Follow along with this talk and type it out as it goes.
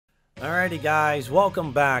Alrighty guys,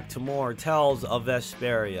 welcome back to more Tales of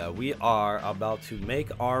Vesperia. We are about to make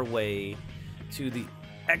our way to the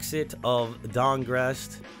exit of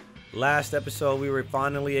Dawngrest. Last episode we were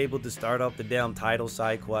finally able to start up the damn title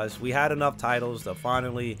side quest. We had enough titles to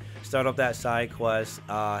finally start up that side quest.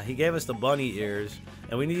 He gave us the bunny ears,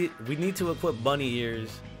 and we need to equip bunny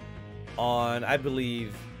ears on, I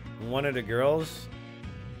believe, one of the girls.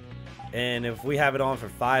 And if we have it on for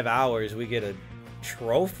 5 hours, we get a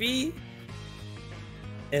trophy,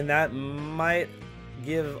 and that might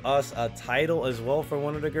give us a title as well for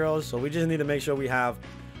one of the girls. So we just need to make sure we have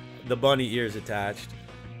the bunny ears attached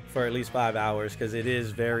for at least 5 hours, because it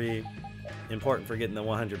is very important for getting the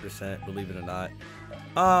 100%, believe it or not.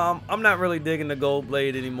 I'm not really digging the gold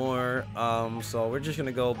blade anymore, so we're just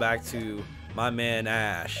gonna go back to my man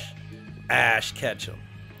Ash Ketchum.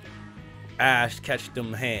 Ash catch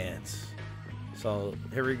them hands. So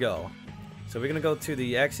here we go. So we're gonna go to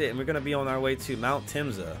the exit, and we're gonna be on our way to Mount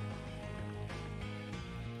Temza.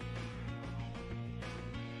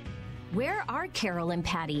 Where are Carol and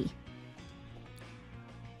Patty?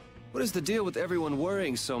 What is the deal with everyone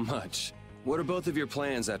worrying so much? What are both of your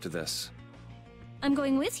plans after this? I'm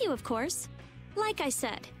going with you, of course. Like I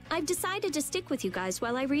said, I've decided to stick with you guys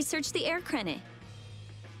while I research the air crenny.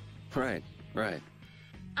 Right.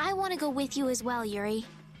 I want to go with you as well, Yuri.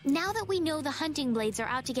 Now that we know the hunting blades are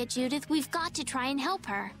out to get Judith, we've got to try and help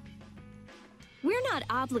her. We're not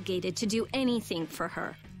obligated to do anything for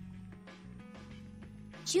her.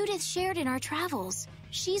 Judith shared in our travels.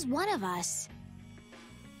 She's one of us.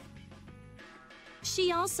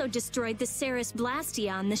 She also destroyed the Ceres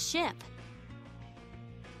Blastia on the ship.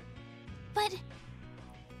 But...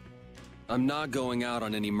 I'm not going out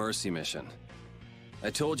on any mercy mission. I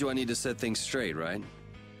told you I need to set things straight, right?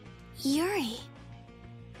 Yuri...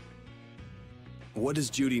 What does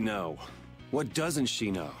Judy know? What doesn't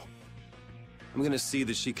she know? I'm gonna see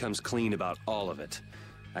that she comes clean about all of it.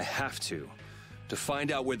 I have to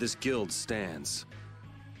find out where this guild stands.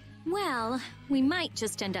 Well, we might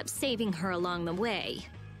just end up saving her along the way.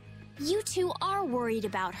 You two are worried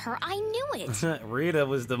about her. I knew it. Rita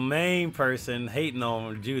was the main person hating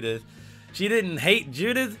on Judith. She didn't hate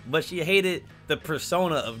Judith, but she hated the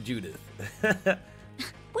persona of Judith.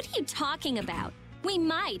 What are you talking about? We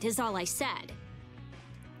might, is all I said.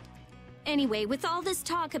 Anyway, with all this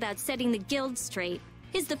talk about setting the guild straight,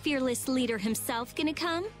 is the fearless leader himself gonna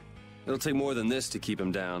come? It'll take more than this to keep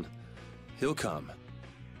him down. He'll come.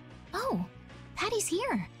 Oh, Patty's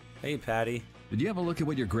here. Hey, Patty. Did you have a look at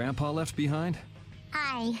what your grandpa left behind?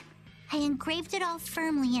 I engraved it all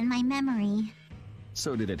firmly in my memory.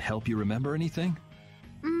 So did it help you remember anything?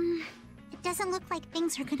 It doesn't look like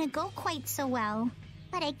things are gonna go quite so well.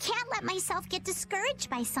 But I can't let myself get discouraged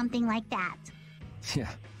by something like that. Yeah,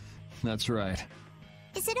 that's right.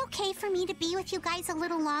 Is it okay for me to be with you guys a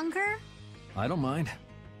little longer? I don't mind.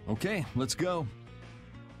 Okay, let's go.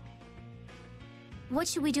 What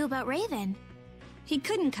should we do about Raven? He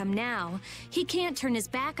couldn't come now. He can't turn his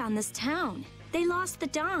back on this town. They lost the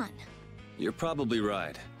Dawn. You're probably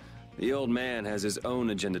right. The old man has his own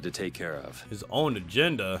agenda to take care of. His own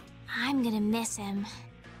agenda? I'm gonna miss him.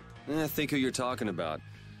 Think who you're talking about.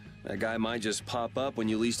 That guy might just pop up when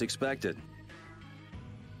you least expect it.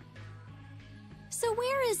 So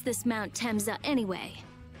where is this Mount Temza anyway?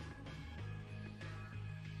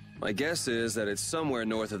 My guess is that it's somewhere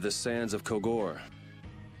north of the sands of Kogor.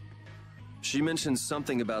 She mentioned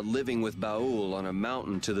something about living with Baul on a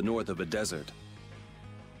mountain to the north of a desert.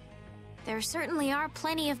 There certainly are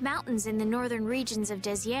plenty of mountains in the northern regions of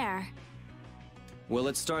Desier. Well,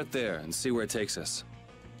 let's start there and see where it takes us.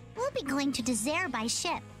 We'll be going to Désert by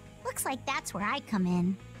ship. Looks like that's where I come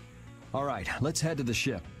in. All right, let's head to the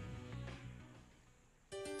ship.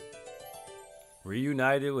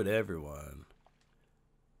 Reunited with everyone.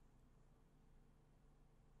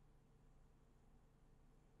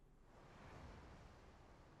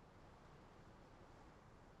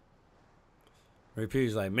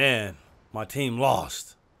 Repeat's like, man, my team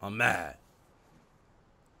lost. I'm mad.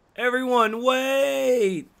 Everyone,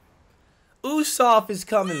 wait! Usopp is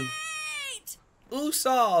coming. Wait!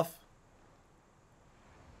 Usopp.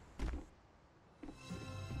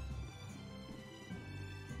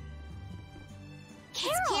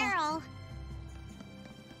 It's Carol.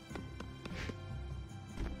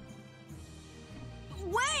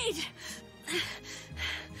 Wait!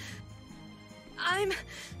 I'm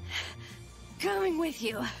coming with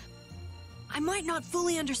you. I might not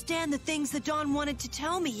fully understand the things that Dawn wanted to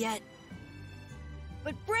tell me yet.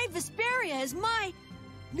 But Brave Vesperia is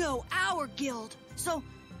our guild. So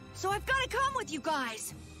I've got to come with you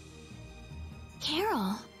guys.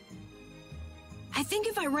 Carol. I think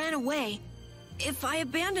if I ran away, if I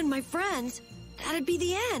abandoned my friends, that'd be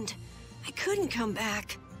the end. I couldn't come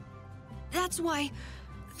back. That's why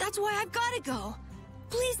I've gotta go.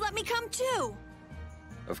 Please let me come too.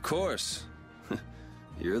 Of course.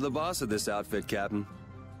 You're the boss of this outfit, Captain.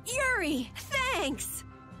 Yuri, thanks!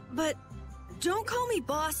 But don't call me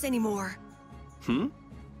boss anymore.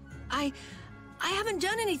 I haven't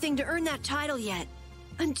done anything to earn that title yet.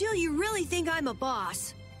 Until you really think I'm a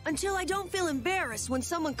boss. Until I don't feel embarrassed when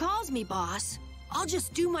someone calls me boss. I'll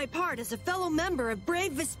just do my part as a fellow member of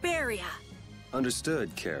Brave Vesperia.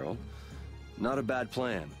 Understood, Carol. Not a bad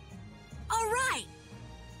plan. All right!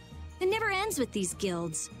 It never ends with these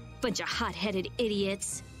guilds. Bunch of hot-headed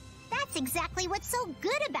idiots. That's exactly what's so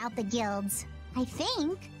good about the guilds, I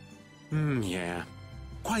think. Yeah.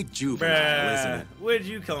 Quite juvenile, isn't it? Where'd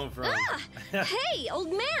you come from? Hey,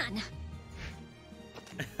 old man!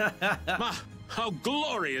 Ah, how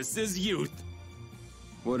glorious is youth!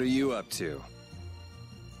 What are you up to?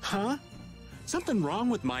 Huh? Something wrong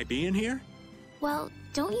with my being here? Well,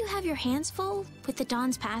 don't you have your hands full with the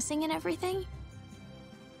Dawn's passing and everything?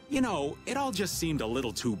 You know, it all just seemed a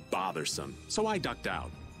little too bothersome, so I ducked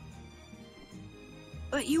out.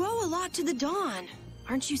 But you owe a lot to the Dawn.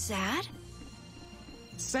 Aren't you sad?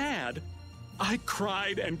 Sad? I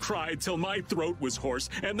cried and cried till my throat was hoarse,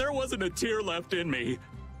 and there wasn't a tear left in me.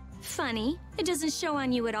 Funny, it doesn't show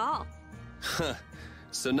on you at all. Huh.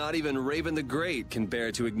 So not even Raven the Great can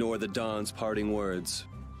bear to ignore the Dawn's parting words.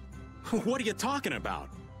 What are you talking about?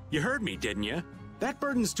 You heard me, didn't you? That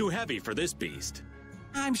burden's too heavy for this beast.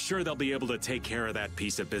 I'm sure they'll be able to take care of that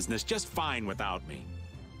piece of business just fine without me.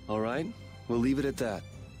 All right, we'll leave it at that.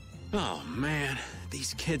 Oh man,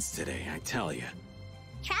 these kids today, I tell you.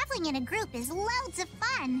 Traveling in a group is loads of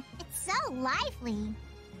fun. It's so lively.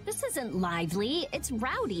 This isn't lively, it's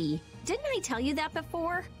rowdy. Didn't I tell you that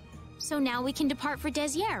before? So now we can depart for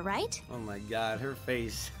Desier, right? Oh my god, her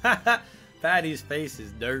face. Patty's face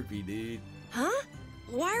is derpy, dude. Huh?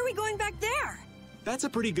 Why are we going back there? That's a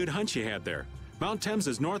pretty good hunch you had there. Mount Temza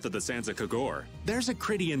is north of the Sansa Kagor. There's a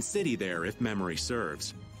Crydian city there, if memory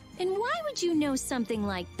serves. And why would you know something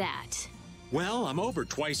like that? Well, I'm over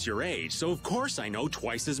twice your age, so of course I know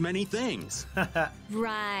twice as many things.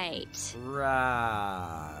 Right.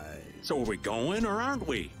 Right. So are we going or aren't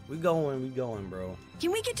we? We going, bro.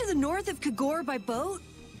 Can we get to the north of Kagor by boat?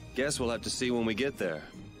 Guess we'll have to see when we get there.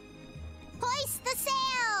 Hoist the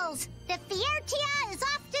sails! The Fiertia is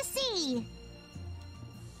off to sea!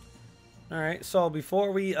 Alright, so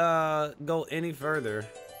before we go any further,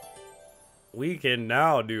 we can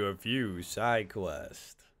now do a few side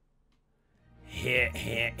quests.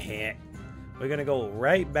 We're gonna go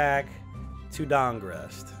right back to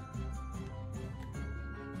Dongrest.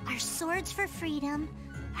 Our swords for freedom,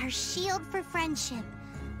 our shield for friendship,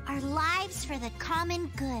 our lives for the common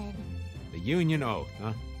good. The Union Oath,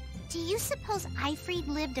 huh? Do you suppose Aifread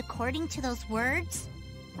lived according to those words?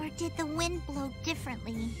 Or did the wind blow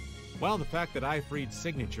differently? Well, the fact that Aifread's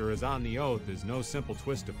signature is on the oath is no simple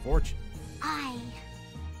twist of fortune.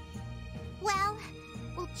 Well,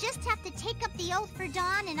 we'll just have to take up the oath for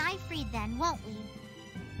Dawn and Aifread then, won't we?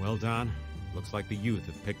 Well, Don, looks like the youth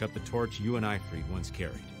have picked up the torch you and Aifread once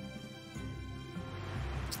carried.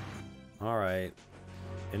 Alright.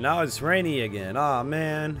 And now it's rainy again. Aw,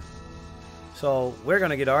 man. So, we're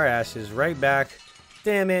gonna get our asses right back.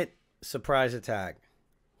 Damn it. Surprise attack.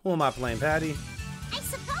 Who am I playing, Patty? I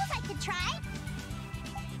suppose I could try.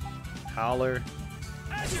 Howler.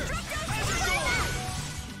 Ready?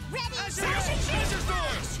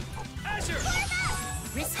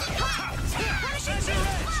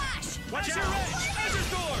 Watch your range!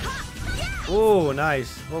 Ooh,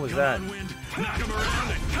 nice. What was that? Wind. Knock him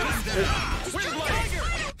around and cut him down!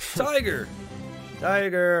 Windblade! Tiger!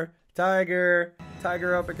 Tiger! Tiger!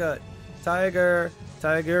 Tiger uppercut! Tiger!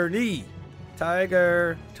 Tiger knee!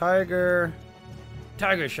 Tiger! Tiger!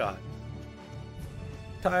 Tiger shot!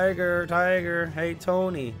 Tiger! Tiger! Hey,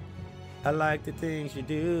 Tony! I like the things you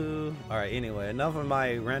do. Alright, anyway, enough of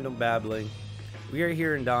my random babbling. We are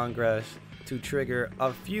here in Dongrest to trigger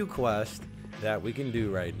a few quests that we can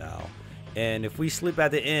do right now. And if we sleep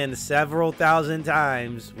at the end several thousand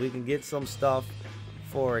times, we can get some stuff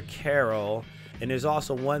for Carol. And there's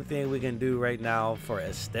also one thing we can do right now for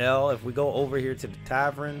Estelle. If we go over here to the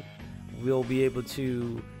tavern, we'll be able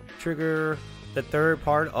to trigger the third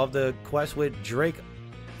part of the quest with Drake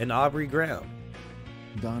and Aubrey Graham.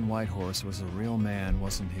 Don Whitehorse was a real man,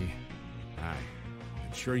 wasn't he? Aye.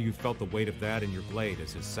 I'm sure you felt the weight of that in your blade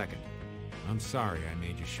as his second. I'm sorry I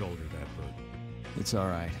made you shoulder that burden. It's all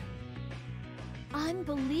right.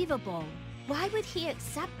 Unbelievable. Why would he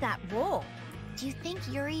accept that role? Do you think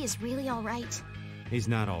Yuri is really all right? He's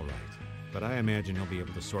not all right, but I imagine he'll be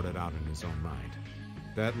able to sort it out in his own mind.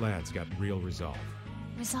 That lad's got real resolve.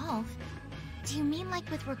 Resolve? Do you mean like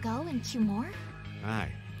with Rago and Cumore?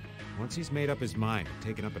 Aye. Once he's made up his mind and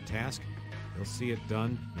taken up a task, he'll see it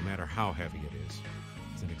done no matter how heavy it is.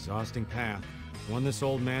 It's an exhausting path, one this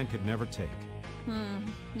old man could never take.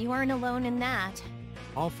 You aren't alone in that.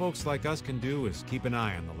 All folks like us can do is keep an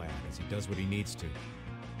eye on the lad as he does what he needs to.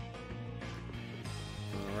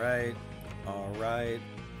 Alright, alright,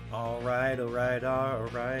 alright, alright,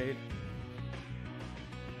 alright.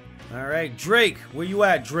 Alright, Drake, where you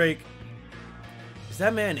at, Drake? Is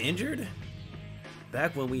that man injured?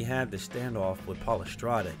 Back when we had the standoff with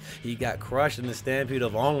Polystrada, he got crushed in the stampede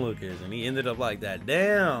of onlookers, and he ended up like that.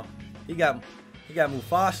 Damn, he got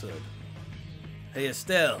Mufasa. Hey,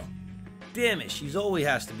 Estelle. Damn it, she's always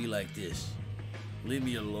has to be like this. Leave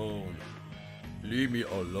me alone. Leave me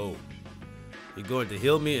alone. You're going to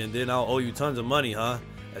heal me and then I'll owe you tons of money, huh?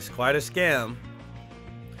 That's quite a scam.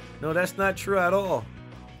 No, that's not true at all.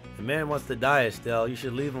 The man wants to die, Estelle. You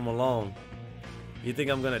should leave him alone. You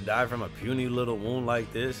think I'm gonna die from a puny little wound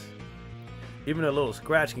like this? Even a little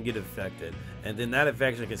scratch can get infected, and then that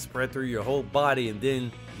infection can spread through your whole body and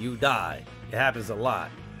then you die. It happens a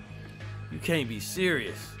lot. You can't be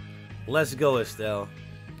serious. Let's go, Estelle.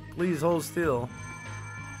 Please hold still.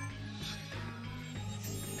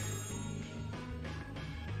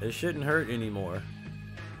 It shouldn't hurt anymore.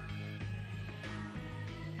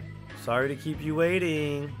 Sorry to keep you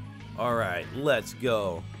waiting. Alright, let's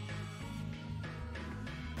go.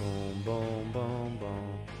 Boom, boom, boom,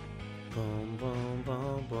 boom. Boom, boom,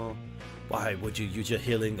 boom, boom. Why would you use your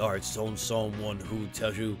healing arts on someone who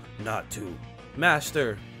tells you not to?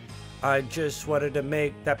 Master, I just wanted to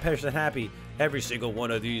make that person happy. Every single one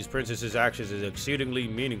of these princesses' actions is exceedingly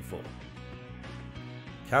meaningful.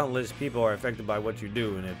 Countless people are affected by what you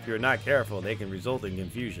do, and if you're not careful, they can result in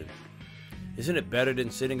confusion. Isn't it better than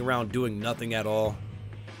sitting around doing nothing at all?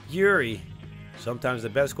 Yuri, sometimes the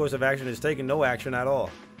best course of action is taking no action at all.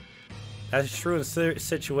 That's true in certain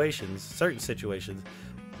situations.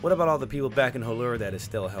 What about all the people back in Holura that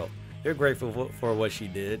Estelle helped? They're grateful for what she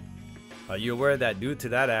did. Are you aware that due to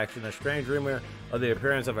that action, a strange rumor of the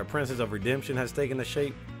appearance of a princess of redemption has taken the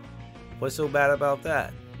shape? What's so bad about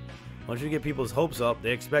that? Once you get people's hopes up,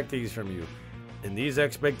 they expect things from you. And these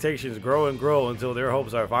expectations grow and grow until their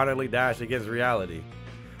hopes are finally dashed against reality.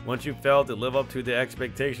 Once you fail to live up to the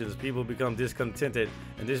expectations, people become discontented,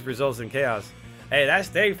 and this results in chaos. Hey, that's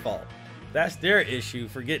their fault. That's their issue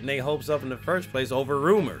for getting their hopes up in the first place over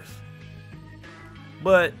rumors.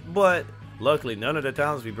 But, luckily none of the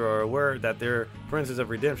townspeople are aware that their Princess of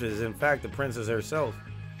Redemption is in fact the princess herself.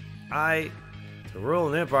 To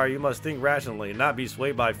rule an empire, you must think rationally and not be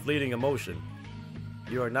swayed by fleeting emotion.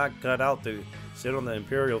 You are not cut out to sit on the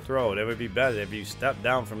imperial throne. It would be better if you stepped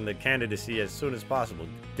down from the candidacy as soon as possible.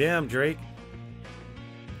 Damn, Drake.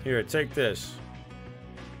 Here, take this.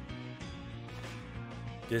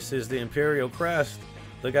 This is the Imperial crest.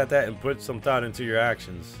 Look at that and put some thought into your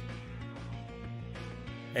actions.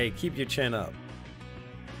 Hey, keep your chin up.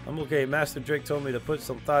 I'm okay. Master Drake told me to put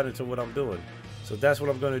some thought into what I'm doing. So that's what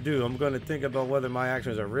I'm going to do. I'm going to think about whether my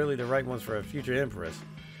actions are really the right ones for a future empress.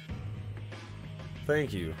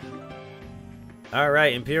 Thank you.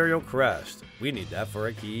 Alright, Imperial crest. We need that for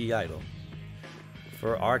a key item.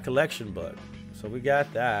 For our collection book. So we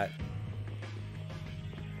got that.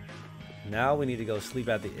 Now we need to go sleep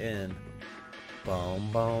at the inn.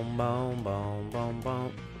 Boom, boom, boom, boom, boom,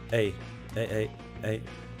 boom. Hey.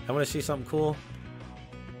 I want to see something cool.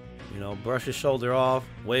 You know, brush your shoulder off,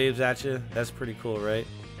 waves at you. That's pretty cool, right?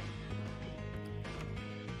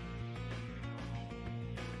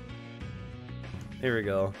 Here we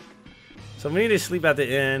go. So we need to sleep at the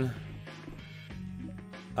inn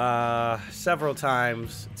several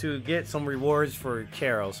times to get some rewards for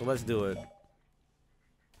Carol. So let's do it.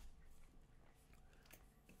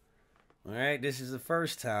 Alright, this is the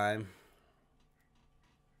first time.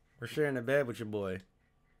 We're sharing a bed with your boy.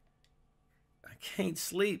 I can't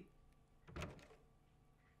sleep.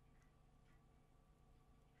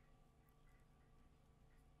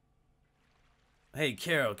 Hey,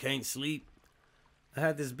 Carol, can't sleep? I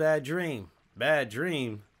had this bad dream. Bad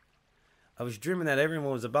dream? I was dreaming that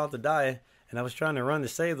everyone was about to die, and I was trying to run to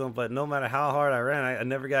save them, but no matter how hard I ran, I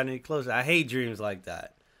never got any closer. I hate dreams like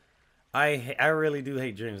that. I really do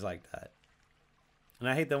hate dreams like that. And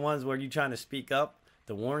I hate the ones where you're trying to speak up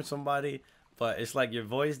to warn somebody, but it's like your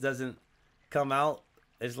voice doesn't come out.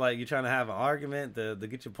 It's like you're trying to have an argument to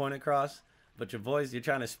get your point across, but your voice, you're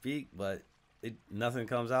trying to speak, but nothing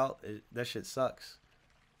comes out. That shit sucks.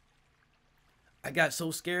 I got so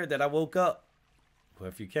scared that I woke up. Well,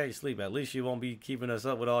 if you can't sleep, at least you won't be keeping us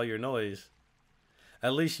up with all your noise.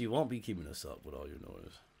 At least you won't be keeping us up with all your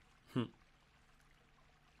noise.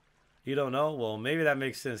 You don't know? Well, maybe that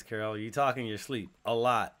makes sense, Carol. You talk in your sleep a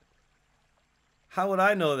lot. How would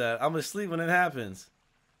I know that? I'm asleep when it happens.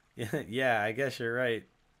 Yeah, I guess you're right.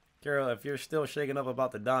 Carol, if you're still shaken up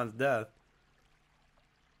about the Don's death,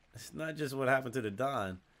 it's not just what happened to the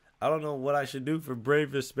Don. I don't know what I should do for Brave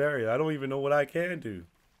Vesperia. I don't even know what I can do.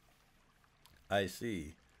 I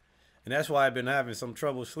see. And that's why I've been having some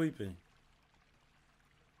trouble sleeping.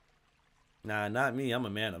 Nah, not me. I'm a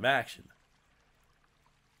man of action.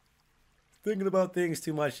 Thinking about things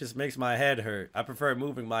too much just makes my head hurt. I prefer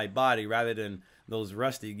moving my body rather than those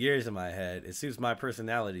rusty gears in my head. It suits my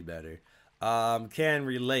personality better. Can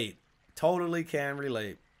relate. Totally can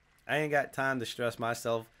relate. I ain't got time to stress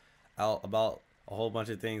myself out about a whole bunch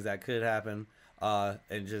of things that could happen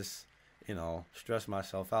and just, you know, stress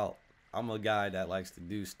myself out. I'm a guy that likes to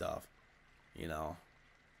do stuff, you know.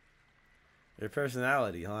 Your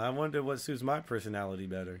personality, huh? I wonder what suits my personality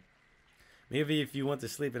better. Maybe if you went to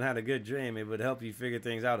sleep and had a good dream, it would help you figure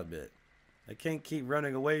things out a bit. I can't keep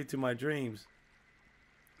running away to my dreams.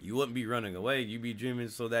 You wouldn't be running away. You'd be dreaming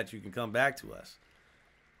so that you can come back to us.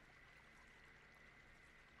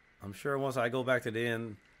 I'm sure once I go back to the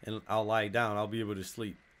inn and I'll lie down, I'll be able to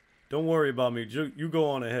sleep. Don't worry about me. You go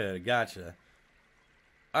on ahead. Gotcha.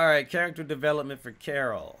 All right, character development for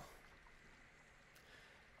Carol.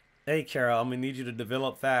 Hey, Carol, I'm going to need you to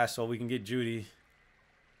develop fast so we can get Judy.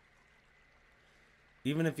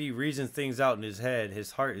 Even if he reasons things out in his head,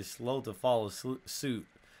 his heart is slow to follow suit.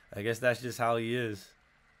 I guess that's just how he is.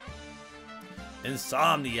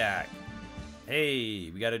 Insomniac.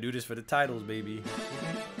 Hey, we got to do this for the titles, baby.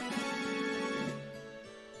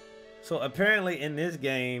 So apparently in this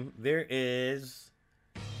game, there is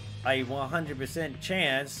a 100%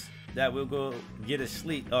 chance that we'll go get a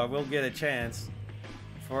sleep, or we'll get a chance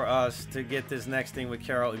for us to get this next thing with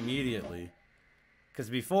Carol immediately. Because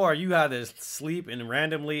before, you had to sleep and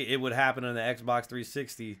randomly it would happen on the Xbox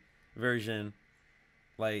 360 version.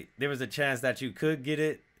 Like, there was a chance that you could get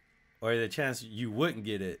it or the chance you wouldn't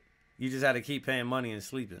get it. You just had to keep paying money and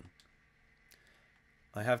sleeping.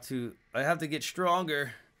 I have to get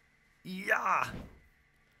stronger. Yeah.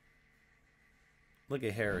 Look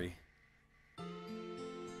at Harry.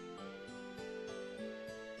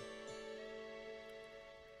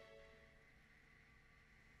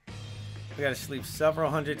 We gotta sleep several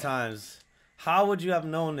hundred times. How would you have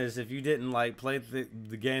known this if you didn't like play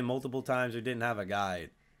the game multiple times or didn't have a guide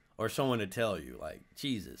or someone to tell you? Like,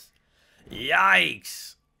 Jesus.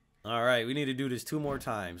 Yikes. All right, we need to do this 2 more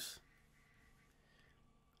times.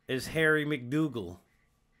 It's Harry McDougal.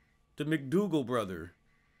 The McDougal brother.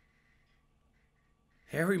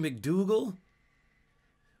 Harry McDougal?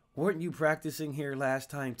 Weren't you practicing here last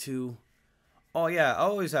time too? Oh yeah, I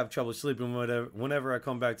always have trouble sleeping whenever I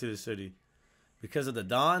come back to the city. Because of the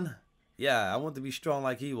Don? Yeah, I want to be strong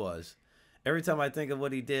like he was. Every time I think of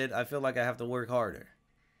what he did, I feel like I have to work harder.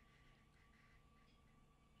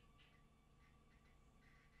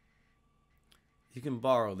 You can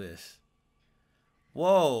borrow this.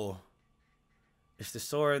 Whoa. It's the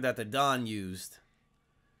sword that the Don used.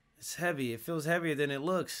 It's heavy. It feels heavier than it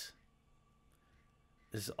looks.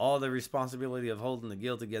 It's all the responsibility of holding the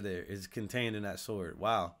guild together is contained in that sword.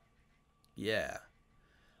 Wow. Yeah.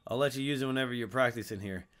 I'll let you use it whenever you're practicing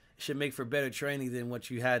here. It should make for better training than what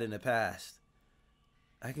you had in the past.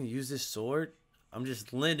 I can use this sword? I'm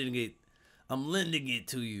just lending it. I'm lending it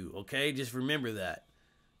to you, okay? Just remember that.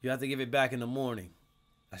 You have to give it back in the morning.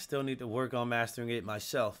 I still need to work on mastering it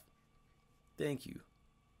myself. Thank you.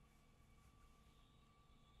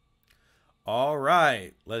 All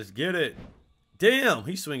right, let's get it. Damn,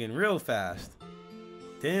 he's swinging real fast.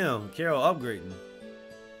 Damn, Carol upgrading.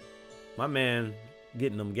 My man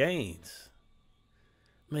getting them gains.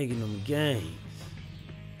 Making them gains.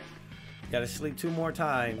 Gotta sleep 2 more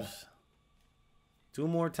times. 2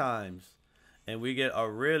 more times. And we get a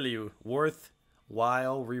really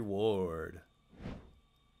worthwhile reward.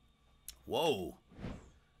 Whoa.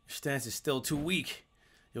 Your stance is still too weak.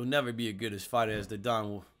 You'll never be as good a fighter as the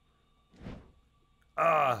Don.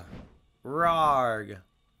 Rarg.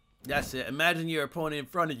 That's it. Imagine your opponent in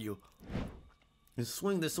front of you and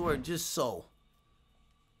swing the sword just so.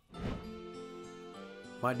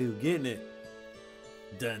 My dude getting it.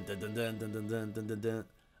 Dun dun dun dun dun dun dun dun dun dun.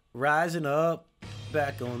 Rising up,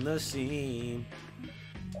 back on the scene.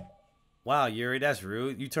 Wow, Yuri, that's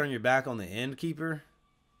rude. You turn your back on the innkeeper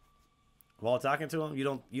while talking to him. You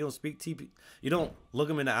don't speak TP. You don't look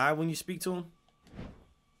him in the eye when you speak to him.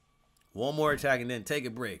 1 more attack and then take a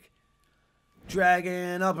break.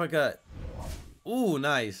 Dragon uppercut. Ooh,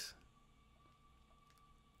 nice.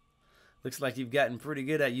 Looks like you've gotten pretty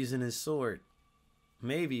good at using his sword.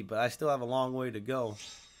 Maybe, but I still have a long way to go.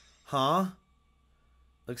 Huh?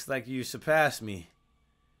 Looks like you surpassed me.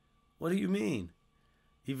 What do you mean?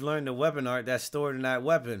 You've learned the weapon art that's stored in that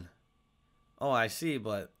weapon. Oh, I see,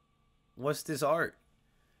 but what's this art?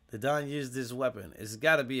 The Don used this weapon. It's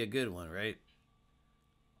gotta be a good one, right?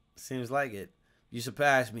 Seems like it. You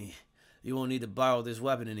surpassed me. You won't need to borrow this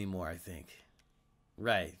weapon anymore, I think.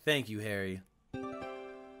 Right. Thank you, Harry.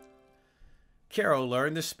 Carol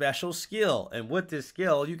learned a special skill, and with this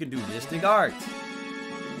skill, you can do mystic art.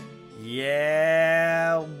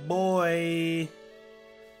 Yeah, boy.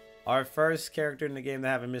 Our first character in the game to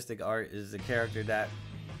have a mystic art is the character that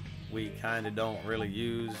we kind of don't really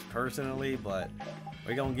use personally, but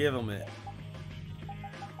we're going to give him it.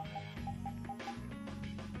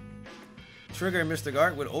 Trigger mystic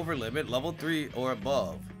art with over limit, level 3 or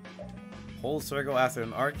above. Hold circle after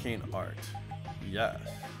an arcane art. Yes.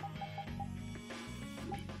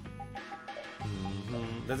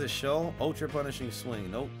 Does it show? Ultra punishing swing.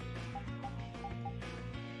 Nope.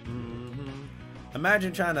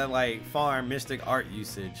 Imagine trying to like farm mystic art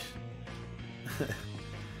usage.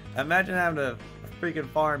 Imagine having to freaking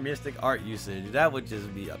farm mystic art usage. That would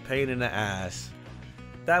just be a pain in the ass.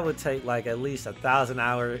 That would take like at least 1,000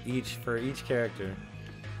 hours each for each character.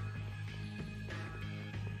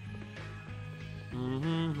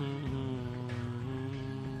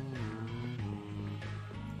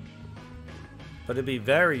 But it'd be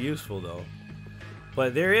very useful though.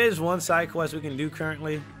 But there is one side quest we can do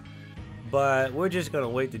currently, but we're just gonna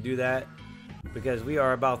wait to do that because we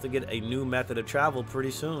are about to get a new method of travel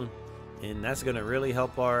pretty soon, and that's gonna really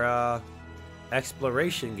help our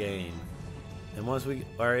exploration game. And once we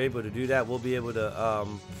are able to do that, we'll be able to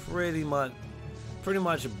pretty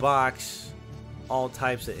much box all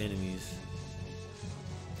types of enemies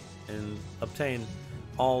and obtain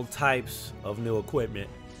all types of new equipment.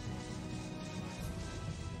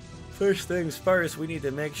 First things first, we need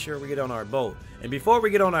to make sure we get on our boat. And before we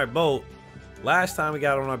get on our boat, last time we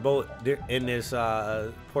got on our boat in this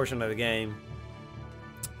portion of the game,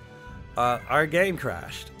 our game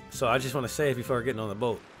crashed. So I just want to save before getting on the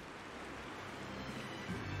boat.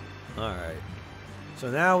 Alright. So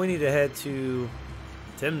now we need to head to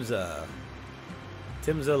Temza.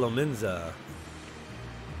 Temza Lominza.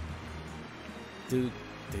 Do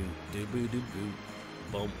do do boo do boo.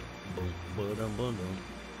 Boom boom boom boom boom.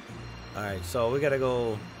 Alright, so we gotta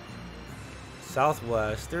go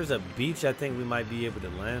southwest. There's a beach I think we might be able to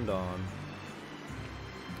land on.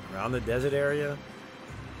 Around the desert area.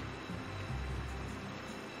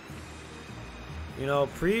 You know,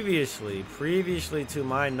 previously to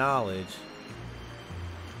my knowledge,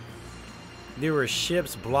 there were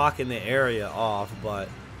ships blocking the area off, but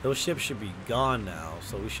those ships should be gone now.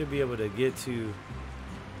 So we should be able to get to...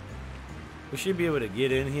 We should be able to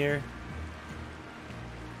get in here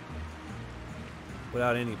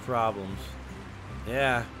without any problems.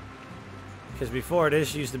 Yeah. Because before,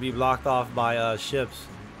 this used to be blocked off by ships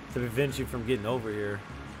to prevent you from getting over here.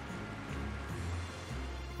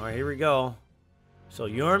 Alright, here we go. So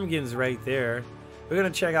Jormungand's right there. We're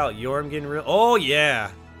gonna check out Jormungand real. Oh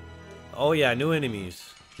yeah! Oh yeah, new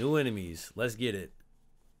enemies. New enemies. Let's get it.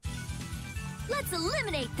 Let's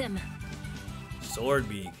eliminate them!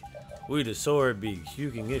 Swordbeak. We the Swordbeaks.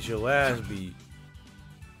 You can get your ass beat.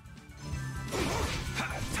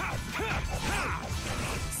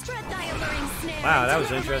 Wow, that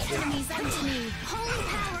was interesting.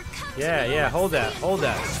 Yeah, yeah, hold that, hold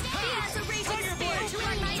that.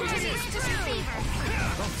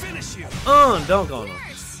 Dunk on him.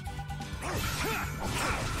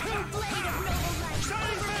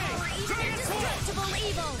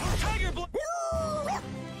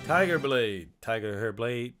 Tiger blade. Tiger her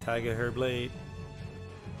blade. Tiger her blade.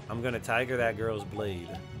 I'm gonna tiger that girl's blade.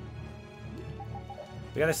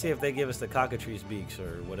 We gotta see if they give us the cockatrice beaks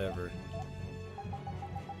or whatever.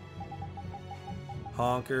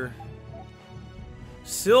 Honker.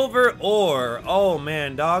 Silver ore. Oh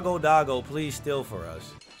man, Doggo, please steal for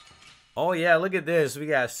us. Oh yeah, look at this. We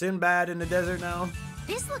got Sinbad in the desert now.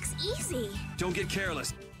 This looks easy. Don't get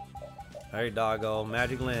careless. Alright, Doggo.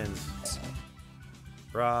 Magic lens.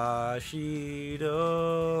 Rashido.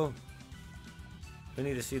 We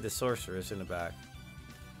need to see the sorceress in the back.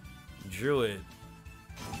 Druid.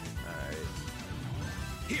 Alright.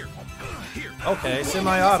 Here. Okay,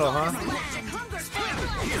 semi-auto, huh?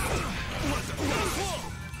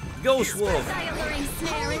 Ghost Wolf.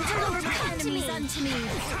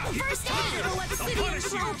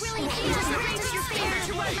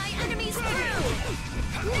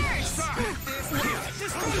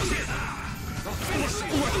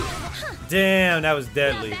 Damn, that was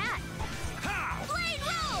deadly.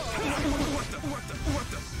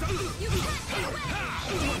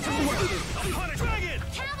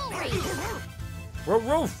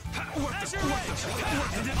 Roof.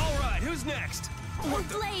 Alright, who's next?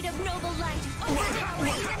 Blade of noble light,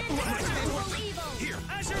 overpowering even indestructible evil. Here.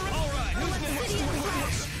 Alright, who's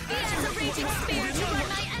next? He has a raging spear to run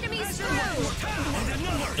my enemies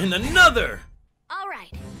through. And another. All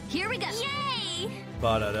right, here we go. Yay!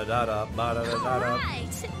 Ba-da-da-da-da, ba-da-da-da-da. All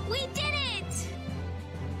right, we did it!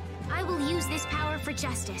 I will use this power for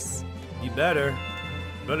justice. You better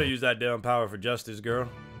use that damn power for justice, girl.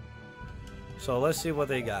 So let's see what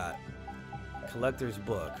they got. Collector's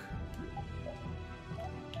book.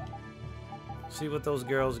 See what those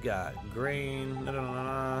girls got. Green.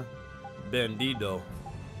 Bandido.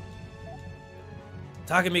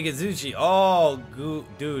 Takamikazuchi. Oh,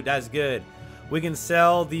 dude, that's good. We can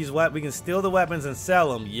sell these we can steal the weapons and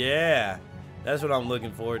sell them. Yeah. That's what I'm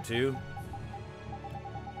looking forward to.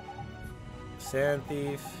 Sand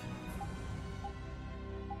Thief.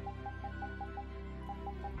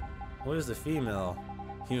 What is the female?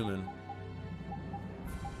 Human.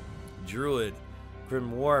 Druid.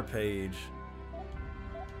 Grimoire page.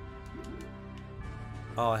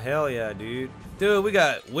 Oh, hell yeah, dude. Dude, we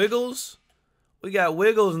got Wiggles. We got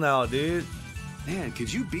Wiggles now, dude. Man,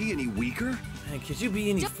 could you be any weaker? Man, could you be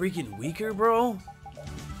any freaking weaker, bro?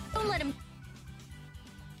 Don't let him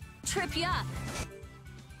trip you up.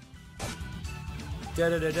 Da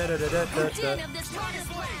da da da da da da da. Of this promised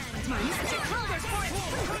land. Magic colors for its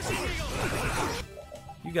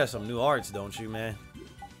You got some new arts, don't you, man?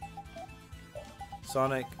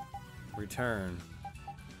 Sonic Return.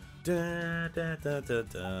 Da, da, da, da,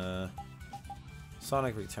 da.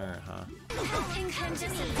 Sonic Return, huh?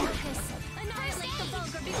 Incandescent focus. Annihilate the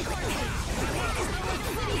vulgar before me.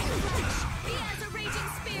 He has a raging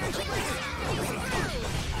spear to push the enemies through.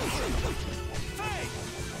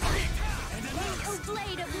 A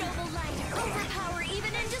blade of noble light. Overpower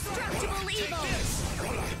even indestructible evil.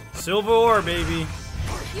 Silver ore, baby.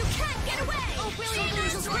 You can't get away. Oh, brilliant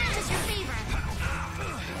angels, grant us your favor.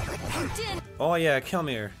 Oh yeah, come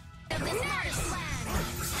here. Of this modest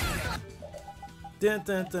land. Dun,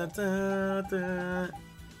 dun, dun, dun, dun.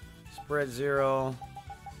 Spread zero.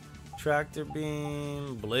 Tractor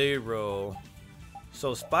beam. Blade roll.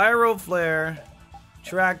 So spiral flare.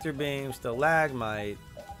 Tractor beam. Stalagmite.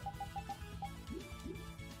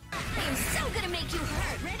 I am so gonna make you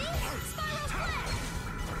hurt. Ready? Spiral flare.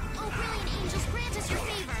 Oh, brilliant angels, grant us your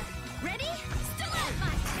favor. Ready?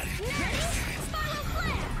 Stalagmite. Ready? Spiral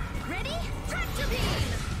flare. Ready? Tractor beam.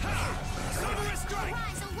 Silverous strike.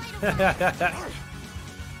 Rise, a light of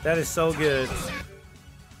That is so good.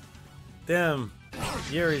 Damn.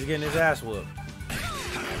 Yuri's getting his ass whooped.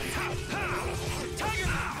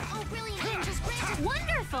 Oh, brilliant angels, grant us.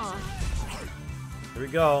 Wonderful. Here we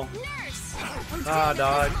go. Nurse. Ah,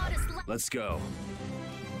 dog. Let's go.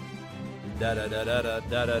 Da da da da da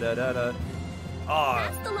da da da da da. Oh,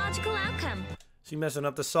 That's the logical outcome. she messing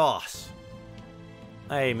up the sauce.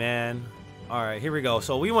 Hey, man. All right, here we go.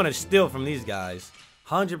 So we want to steal from these guys.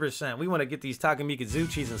 100%. We want to get these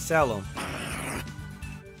Takamikazuchis and sell them.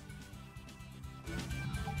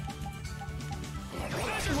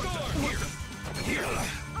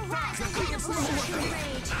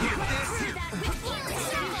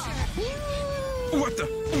 What the?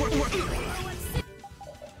 What?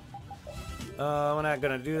 We're not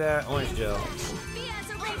gonna do that. Orange gel.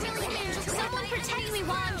 Someone protect me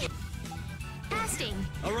while I'm casting.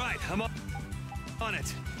 All right, I'm on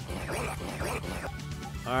it.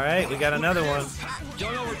 All right, we got another one.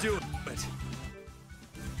 Don't overdo it.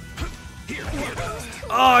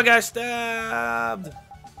 Oh, I got stabbed.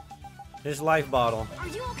 His life bottle. Are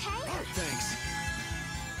you okay? Thanks.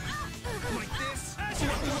 Like this.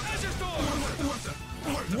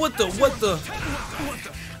 What the?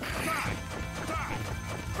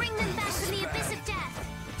 Bring them back from the abyss of death.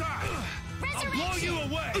 Blow you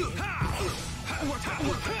away.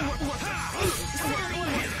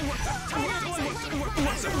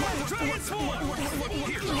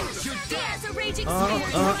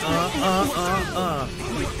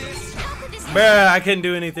 Bruh, I couldn't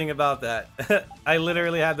do anything about that. I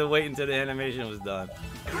literally had to wait until the animation was done.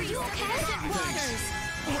 Are you okay?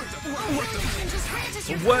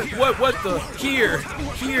 What the? Here.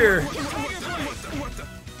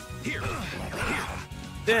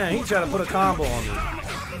 Damn, he tried to put a combo on me.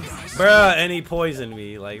 Bruh, and he poisoned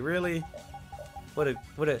me. Like, really? What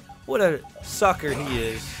a sucker he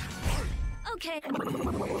is. Okay.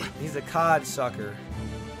 He's a cod sucker.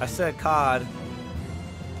 I said cod.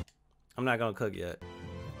 I'm not gonna cook yet.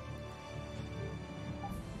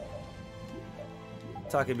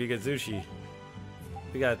 Takemikazuchi.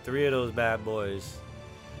 We got 3 of those bad boys.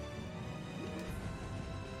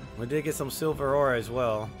 We did get some silver ore as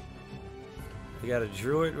well. We got a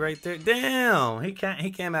druid right there. Damn, he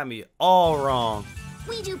came at me all wrong.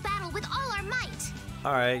 We do battle with all our might.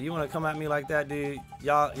 All right, you want to come at me like that, dude?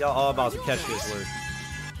 Y'all all about to catch this word.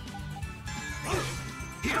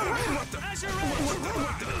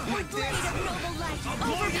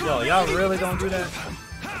 Yo, y'all really gonna do that?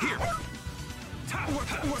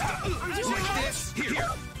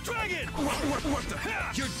 Dragon!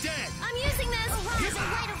 You're dead! I'm using this as a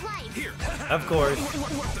light of life! Of course.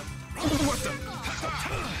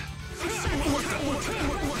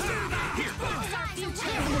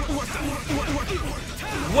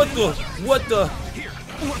 What the? What the?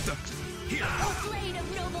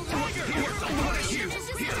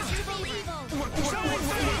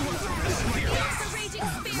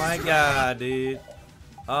 My God, dude.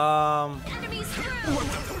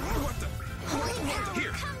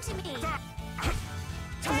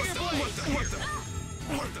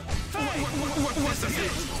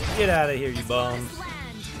 Get out of here, you bums.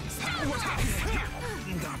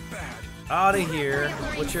 Out of here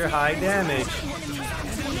with your high damage.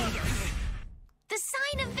 The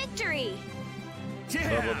sign of victory.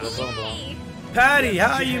 Yay. Patty,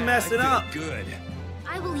 how are you messing up? Good.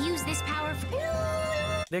 I will use this power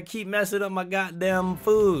for... They keep messing up my goddamn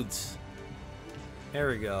foods. There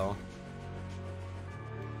we go.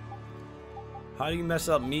 How do you mess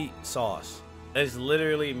up meat sauce? It's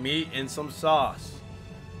literally meat and some sauce.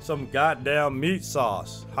 Some goddamn meat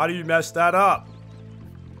sauce. How do you mess that up?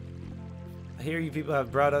 I hear you people have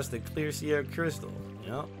brought us the Clear Sierra Crystal.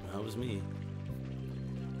 Yep, that was me.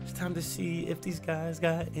 It's time to see if these guys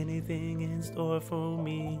got anything in store for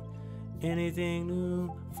me. Anything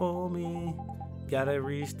new for me. Gotta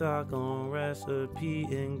restock on recipe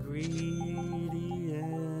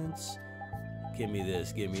ingredients. Give me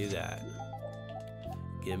this, give me that.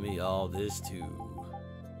 Give me all this too.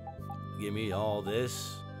 Give me all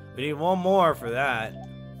this. We need one more for that.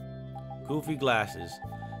 Goofy glasses.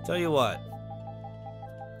 Tell you what.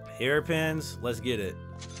 Hairpins, let's get it.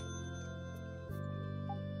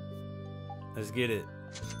 Let's get it.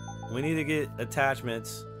 We need to get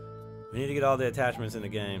attachments. We need to get all the attachments in the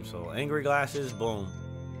game. So angry glasses, boom.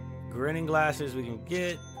 Grinning glasses we can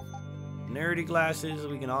get. Nerdy glasses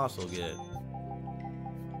we can also get.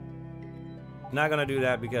 Not gonna do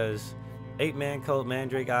that because 8-man coat,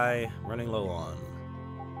 Mandrake Eye, running low on.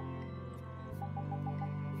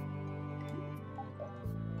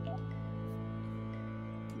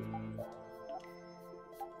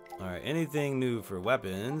 Alright, anything new for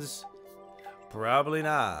weapons? Probably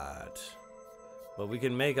not. But we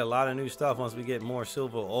can make a lot of new stuff once we get more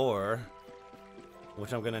silver ore,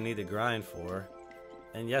 which I'm gonna need to grind for.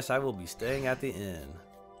 And yes, I will be staying at the inn.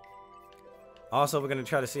 Also, we're gonna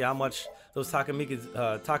try to see how much those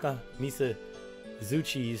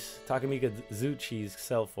Takemikazuchis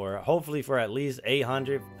sell for. Hopefully for at least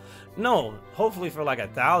 800. No, hopefully for like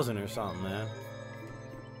 1,000 or something, man.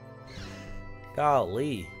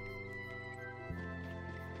 Golly.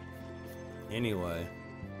 Anyway.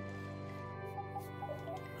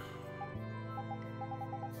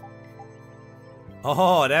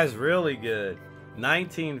 Oh, that's really good.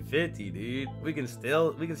 1950, dude. We can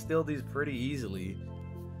steal these pretty easily.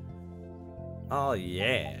 Oh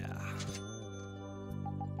yeah.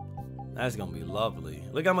 That's gonna be lovely.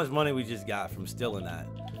 Look how much money we just got from stealing that.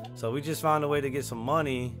 So we just found a way to get some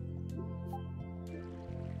money.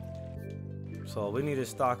 So we need to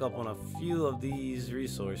stock up on a few of these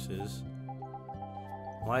resources.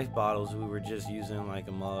 Life bottles we were just using like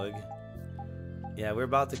a mug. Yeah, we're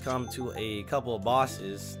about to come to a couple of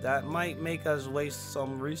bosses that might make us waste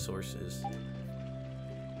some resources.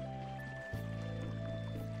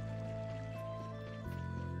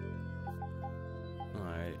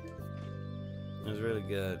 Alright. It was really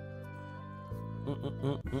good.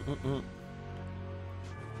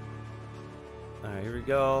 Alright, here we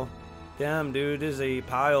go. Damn, dude, there's a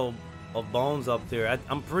pile of bones up there.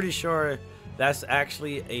 I'm pretty sure that's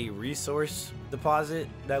actually a resource deposit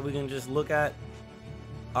that we can just look at.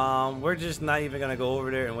 We're just not even gonna go over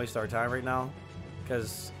there and waste our time right now,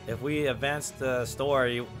 because if we advance the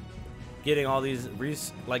story, getting all these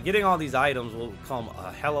items will come a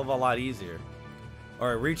hell of a lot easier.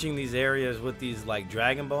 Or reaching these areas with these like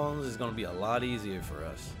dragon bones is gonna be a lot easier for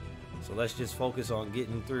us. So let's just focus on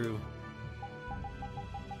getting through.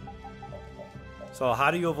 So how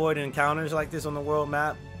do you avoid encounters like this on the world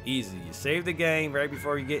map? Easy. You save the game right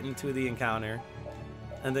before you get into the encounter.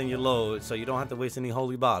 And then you load, so you don't have to waste any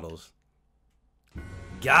holy bottles.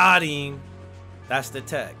 Got him. That's the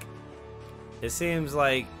tech. It seems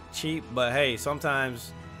like cheap, but hey,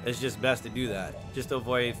 sometimes it's just best to do that, just to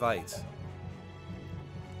avoid fights.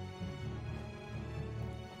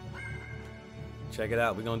 Check it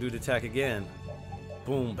out. We're gonna do the tech again.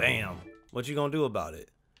 Boom, bam. What you gonna do about it?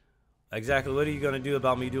 Exactly what are you gonna do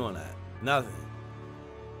about me doing that? Nothing.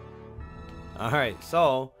 Alright,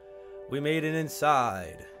 so we made it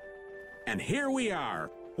inside. And here we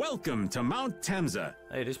are. Welcome to Mount Temza.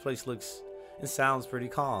 Hey, this place looks and sounds pretty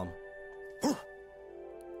calm.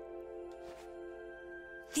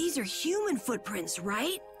 These are human footprints,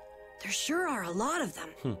 right? There sure are a lot of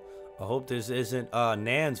them. I hope this isn't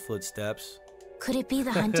Nan's footsteps. Could it be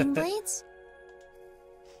the hunting blades?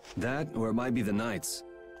 That, or it might be the Knights.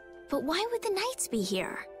 But why would the Knights be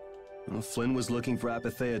here? Well, Flynn was looking for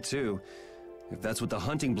Apatheia too. If that's what the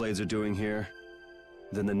hunting blades are doing here,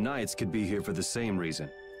 then the Knights could be here for the same reason.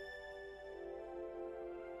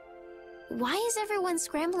 Why is everyone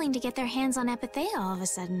scrambling to get their hands on Apatheia all of a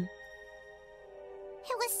sudden?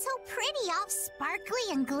 It was so pretty, all sparkly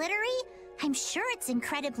and glittery. I'm sure it's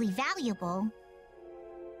incredibly valuable.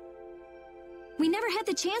 We never had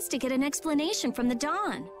the chance to get an explanation from the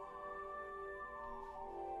Dawn.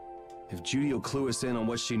 If Judy will clue us in on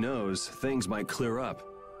what she knows, things might clear up.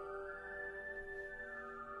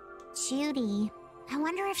 Judy, I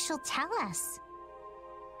wonder if she'll tell us.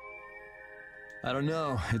 I don't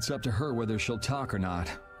know. It's up to her whether she'll talk or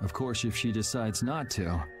not. Of course, if she decides not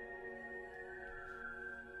to.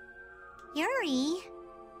 Yuri?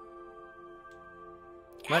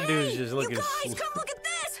 My dude's just looking. You guys, come look at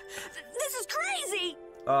this! This is crazy!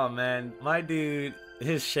 Oh man, my dude,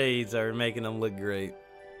 his shades are making him look great.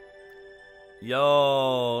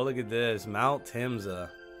 Yo, look at this, Mount Temza.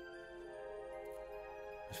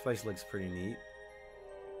 This place looks pretty neat.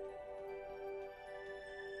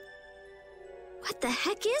 What the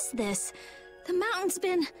heck is this? The mountain's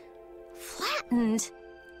been flattened.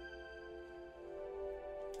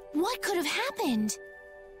 What could have happened?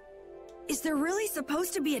 Is there really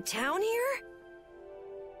supposed to be a town here?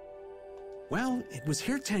 Well, it was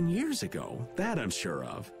here 10 years ago. That I'm sure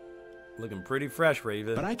of. Looking pretty fresh,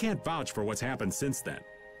 Raven. But I can't vouch for what's happened since then.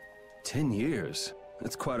 10 years?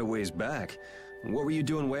 That's quite a ways back. What were you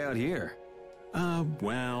doing way out here?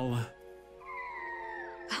 Well...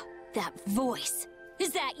 That voice.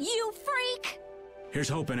 Is that you, freak? Here's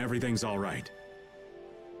hoping everything's all right.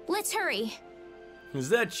 Let's hurry. Is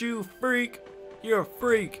that you, freak? You're a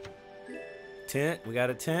freak. Tent. We got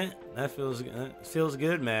a tent. That feels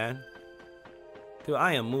good, man. Dude,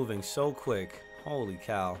 I am moving so quick. Holy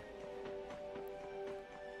cow.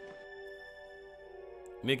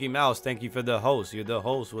 Mickey Mouse, thank you for the host. You're the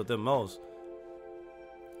host with the most.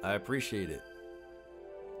 I appreciate it.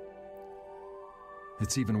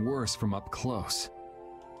 It's even worse from up close.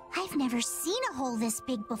 I've never seen a hole this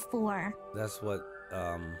big before. That's what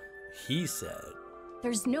he said.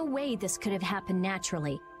 There's no way this could have happened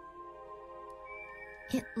naturally.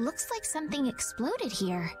 It looks like something exploded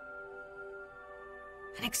here.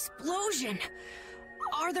 An explosion!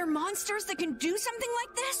 Are there monsters that can do something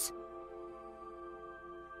like this?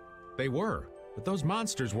 They were, but those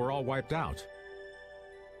monsters were all wiped out.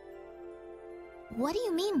 What do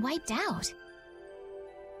you mean, wiped out?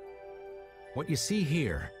 What you see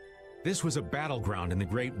here, this was a battleground in the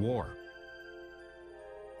Great War.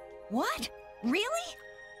 What? Really?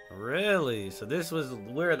 Really? So this was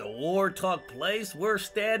where the war took place? We're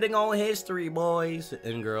standing on history, boys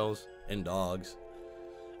and girls and dogs.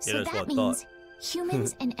 So Yeah, that's that what I means thought.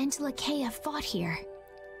 humans and Entelekea fought here.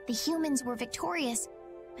 The humans were victorious,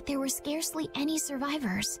 but there were scarcely any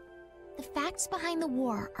survivors. The facts behind the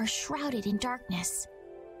war are shrouded in darkness.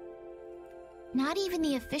 Not even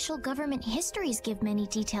the official government histories give many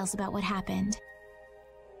details about what happened.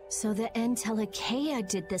 So the Entelekea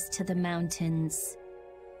did this to the mountains.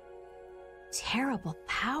 Terrible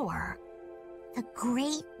power. The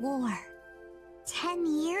Great War. 10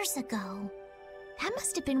 years ago. That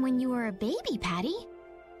must have been when you were a baby, Patty.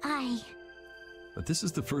 But this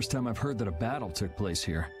is the first time I've heard that a battle took place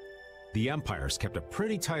here. The Empire's kept a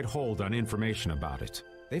pretty tight hold on information about it.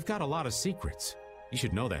 They've got a lot of secrets. You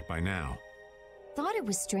should know that by now. Thought it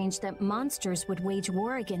was strange that monsters would wage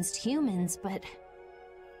war against humans, but...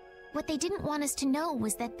 What they didn't want us to know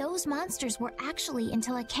was that those monsters were actually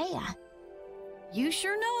Entelekea. You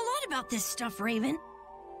sure know a lot about this stuff, Raven.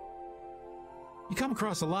 You come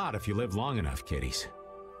across a lot if you live long enough, kiddies.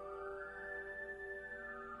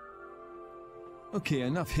 Okay,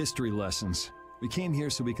 enough history lessons. We came here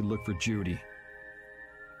so we could look for Judy.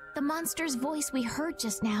 The monster's voice we heard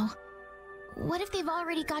just now. What if they've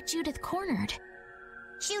already got Judith cornered?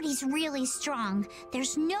 Judy's really strong.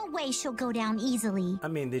 There's no way she'll go down easily. I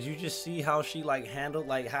mean, did you just see how she like handled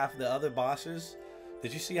like half the other bosses?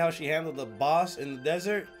 Did you see how she handled the boss in the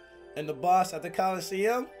desert and the boss at the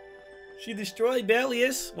Coliseum? She destroyed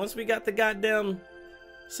Belius once we got the goddamn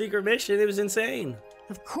secret mission. It was insane.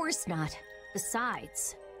 Of course not.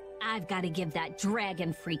 Besides, I've got to give that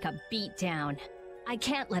dragon freak a beat down. I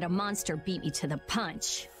can't let a monster beat me to the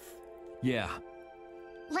punch. Yeah.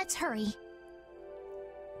 Let's hurry.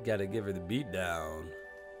 Gotta give her the beat down.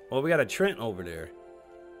 Well, we got a Trent over there.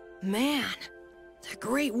 Man, the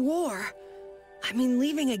Great War. I mean,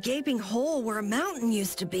 leaving a gaping hole where a mountain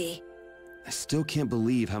used to be. I still can't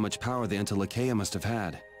believe how much power the Antilocheia must have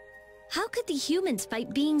had. How could the humans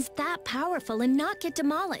fight beings that powerful and not get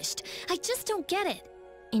demolished? I just don't get it.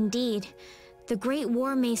 Indeed. The Great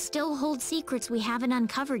War may still hold secrets we haven't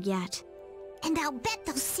uncovered yet. And I'll bet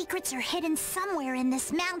those secrets are hidden somewhere in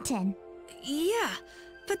this mountain. Yeah,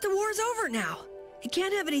 but the war's over now. It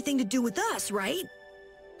can't have anything to do with us, right?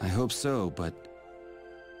 I hope so, but...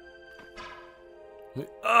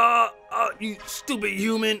 You stupid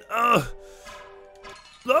human. I'm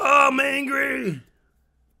angry.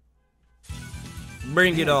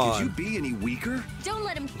 Bring it on. Could you be any weaker? Don't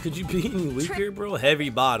let him... Could you be any weaker, bro? Heavy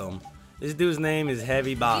Bottom. This dude's name is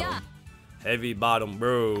Heavy Bottom. Yeah. Heavy Bottom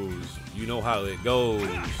Bros. You know how it goes.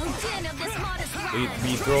 Again of this modest We lad.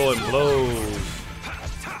 be throwing blows.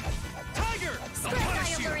 Tiger! Spread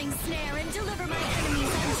my alluring snare and deliver my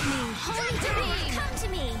enemies unto me. Come to me! Come to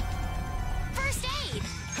me! First aid!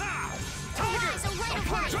 Arise, a ray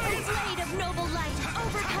of light! A blade of noble light.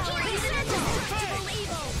 Overpower even indestructible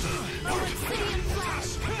evil. Oh, obsidian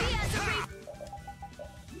flash. Be as a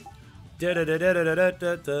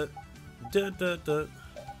Da-da-da-da-da-da-da-da.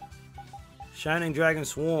 Shining Dragon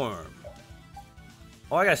Swarm.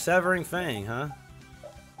 Oh, I got Severing Fang, huh?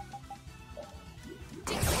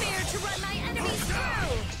 Despair to run my enemies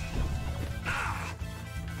through.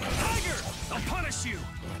 Tiger! I'll punish you!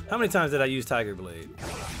 How many times did I use Tiger Blade?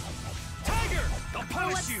 Tiger! I'll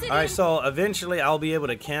punish you! Alright, so eventually I'll be able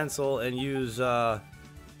to cancel and use, I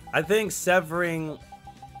think Severing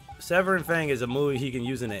Fang is a move he can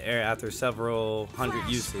use in the air after several hundred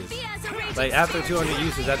uses. Be as a raging Like, after storm. 200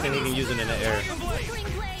 uses, I think he can use it in the air. Flickering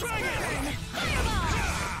blaze burn.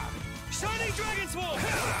 Fireball. Shining Dragon Swarm!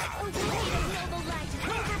 Oh, blade of noble light.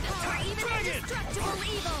 Overpower even indestructible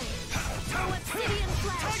evil. Oh, obsidian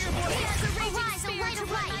flash. Be as a raging Arise, a spear light to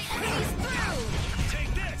of run my light. enemies through.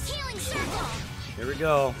 Take this! Healing circle! Here we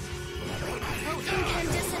go. Oh,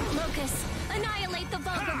 incandescent locust. Annihilate the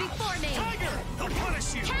vulgar before me. Tiger! I'll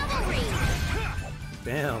punish you! Cavalry!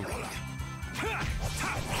 Bam.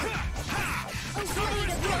 Oh, blade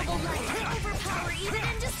of noble light. Overpower even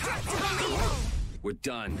indestructible evil. We're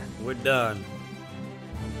done. We're done.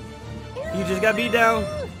 He just got beat down.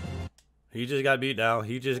 He just got beat down.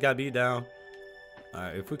 He just got beat down.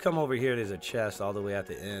 Alright, if we come over here, there's a chest all the way at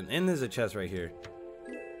the end. And there's a chest right here.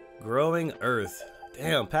 Growing Earth.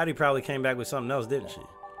 Damn, Patty probably came back with something else, didn't she?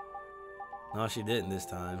 No, she didn't this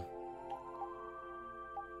time.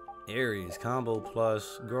 Ares, Combo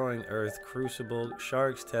Plus, Growing Earth, Crucible,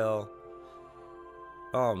 Shark's Tail.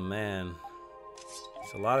 Oh, man.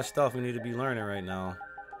 It's a lot of stuff we need to be learning right now.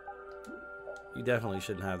 You definitely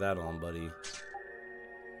shouldn't have that on, buddy.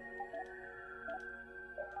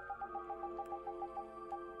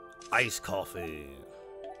 Ice coffee.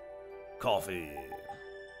 Coffee.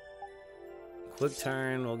 Quick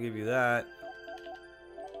turn, we'll give you that.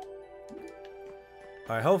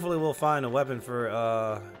 Alright, hopefully we'll find a weapon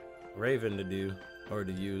for Raven to do, or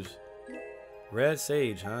to use. Red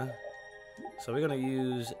Sage, huh? So we're gonna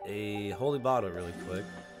use a holy bottle really quick.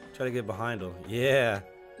 Try to get behind him. Yeah.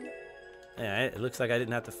 Yeah, it looks like I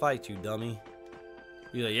didn't have to fight you, dummy.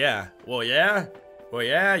 You're like, yeah. Well, yeah. Well,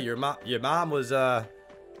 yeah. Your mom was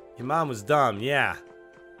dumb. Yeah.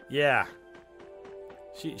 Yeah.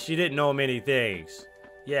 She didn't know many things.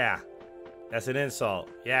 Yeah. That's an insult.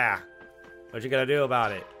 Yeah. What you gonna do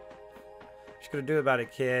about it? What you gonna do about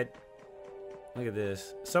it, kid? Look at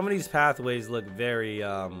this. Some of these pathways look very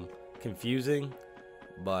confusing,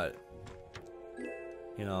 but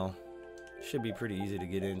you know, should be pretty easy to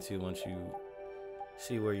get into once you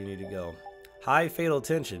see where you need to go. High fatal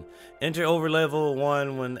tension. Enter over level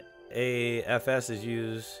 1 when a FS is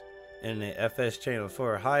used in the FS channel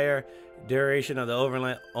 4 or higher. Duration of the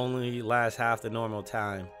overlay only lasts half the normal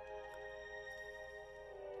time.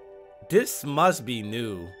 This must be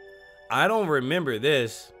new. I don't remember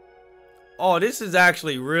this. Oh, this is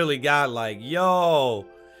actually really godlike. Yo,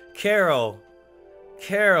 Carol,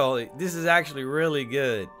 this is actually really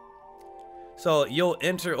good. So you'll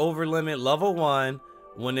enter over limit level 1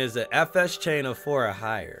 when there's a FS chain of 4 or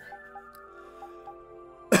higher.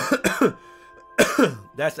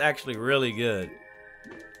 That's actually really good.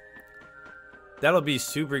 That'll be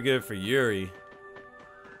super good for Yuri.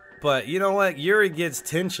 But you know what? Yuri gets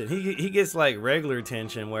tension. He gets like regular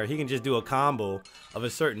tension where he can just do a combo of a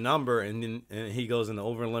certain number and then he goes in the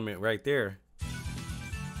over limit right there.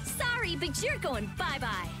 Sorry, but you're going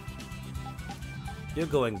bye-bye. You're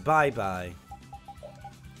going bye-bye.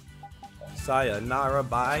 Sayonara,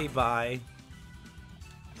 bye-bye.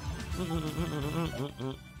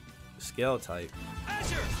 Scale type.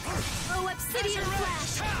 Oh, Obsidian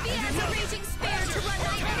Flash! Be as a raging spare to run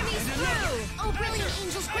my enemies through! Oh, brilliant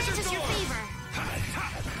angels, grant us your favor!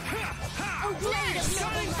 Oh, blade of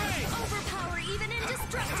noble light! Overpower even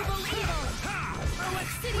indestructible evil! Oh,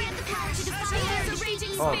 Obsidian the power to defy as a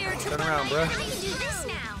raging spare to turn run around, my bro. enemies do this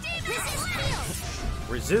now! Resist field!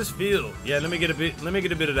 Resist field. Yeah, let me get a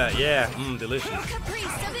bit of that. Yeah, delicious. Oh, caprice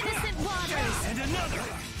of innocent waters! And another!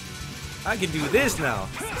 I can do this now.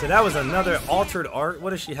 So that was another altered art.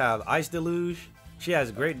 What does she have? Ice Deluge? She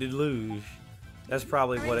has Great Deluge. That's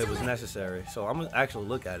probably what it was necessary. So I'm gonna actually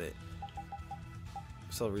look at it.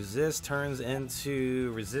 So resist turns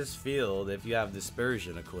into resist field if you have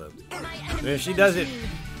dispersion equipped. And if she does it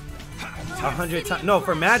 100 times, no,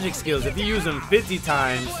 for magic skills, if you use them 50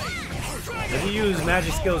 times, if you use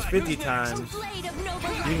magic skills 50 times,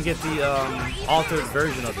 you can get the altered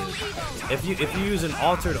version of it. If you use an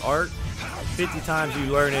altered art 50 times, you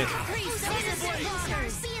learn it.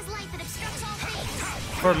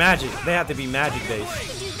 For magic, they have to be magic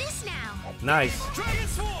based. Nice.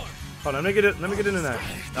 Hold on, let me get into that.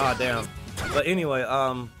 Oh damn. But anyway,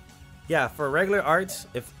 yeah, for regular arts,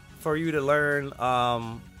 for you to learn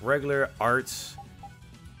regular arts,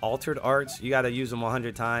 altered arts, you got to use them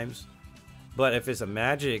 100 times. But if it's a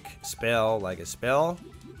magic spell, like a spell,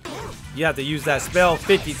 you have to use that spell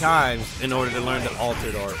 50 times in order to learn the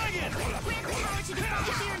altered art.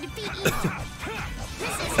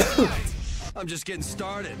 I'm just getting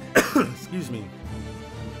started. Excuse me.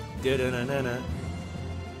 Da-da-na-na-na.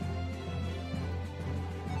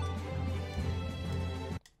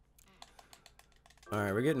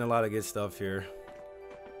 Alright, we're getting a lot of good stuff here.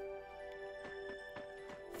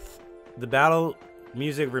 The battle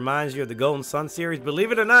music reminds you of the Golden Sun series.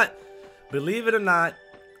 Believe it or not, the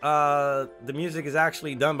music is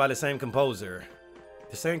actually done by the same composer.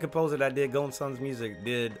 The same composer that did Golden Sun's music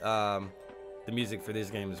did the music for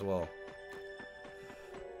this game as well.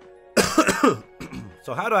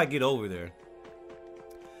 So how do I get over there?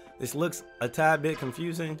 This looks a tad bit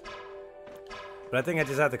confusing, but I think I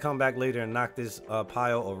just have to come back later and knock this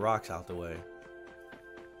pile of rocks out the way.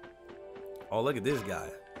 Oh, look at this guy.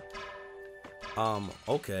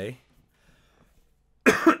 Okay.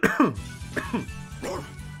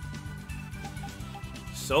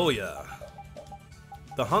 So yeah,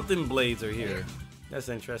 the hunting blades are here. That's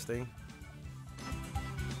interesting.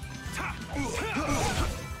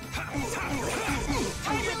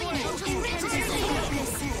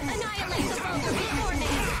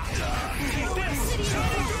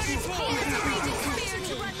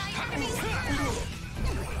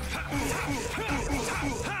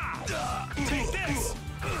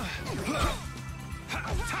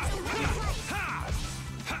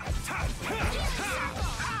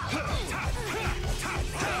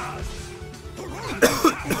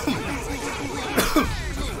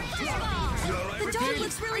 The dog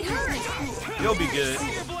looks really hurt. You'll be good.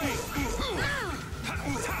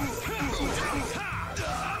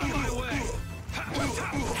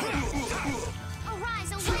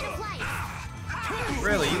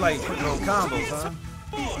 Really? You like putting on combos, huh?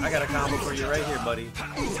 I got a combo for you right here, buddy.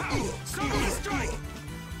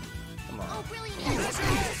 Come on.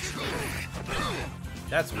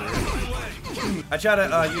 That's weird. I try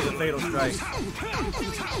to use a fatal strike.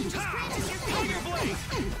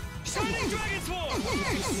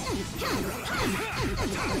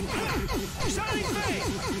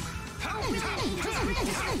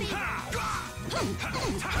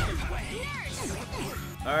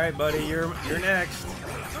 All right, buddy, you're next.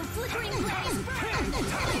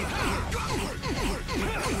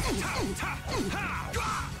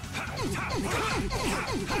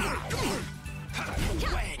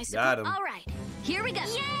 Got him. All right, here we go.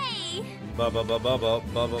 Yay! All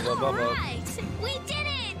Right, we did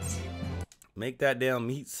it! Make that damn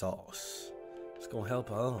meat sauce. It's gonna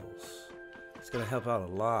help us. It's gonna help out a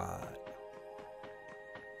lot.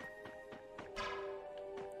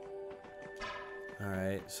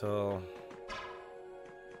 Alright, so...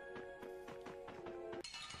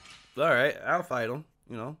 Alright, I'll fight him,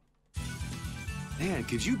 you know. Man,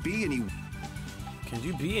 could you be any... Can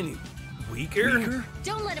you be any... Weaker?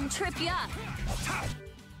 Don't let him trip you up.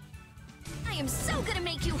 I am so gonna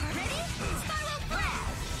make you hurt. Ready? Spiral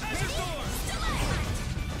Blast! Ready?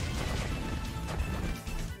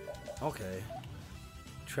 Stiletto! Okay.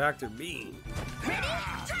 Tractor beam. Ready?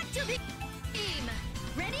 Tractor beam!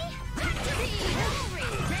 Ready? Tractor beam!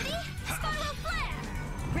 Ready? Spiral Flare!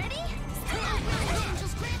 Ready? Stiletto!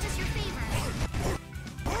 Angels, grant us your favor!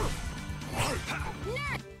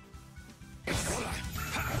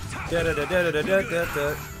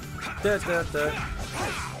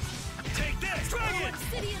 Take this! Dragon!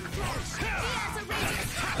 Obsidian Flash! He has a raging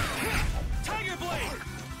Tiger Blade!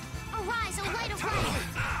 Arise, O light of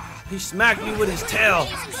light! He smacked me with his tail.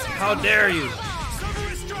 How dare you?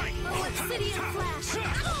 Silver Strike! Oh, Obsidian Flash!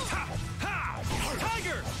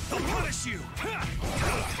 Tiger! I'll punish you!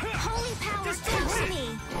 Holy power touch me!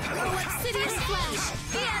 Oh, Obsidian Flash!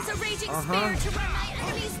 He has a raging spear to run my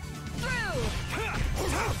enemies through!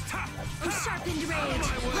 Oh, sharpened rage!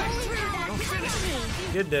 Holy power touch me!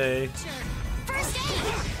 Good day. First aid!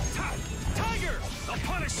 Tiger! I'll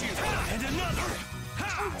punish you! And another!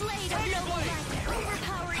 Oh, blade of noble light!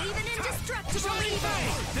 Overpower even indestructible evil!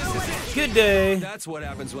 This is it! Good day. That's what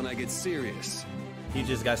happens when I get serious. He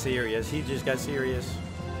just got serious. He just got serious.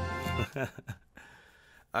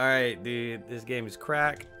 Alright, dude. This game is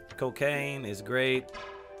crack. Cocaine is great.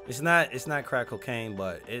 It's not crack cocaine,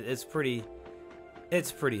 but it's pretty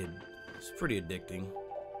addicting.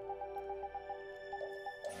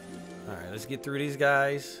 Alright, let's get through these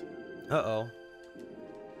guys. Uh-oh.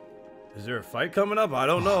 Is there a fight coming up? I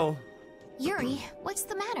don't know. Yuri, what's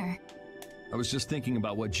the matter? I was just thinking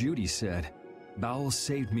about what Judy said. Bowles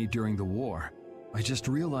saved me during the war. I just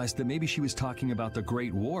realized that maybe she was talking about the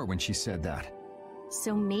Great War when she said that.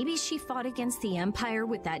 So maybe she fought against the Empire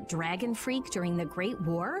with that dragon freak during the Great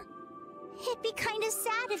War? It'd be kind of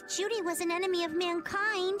sad if Judy was an enemy of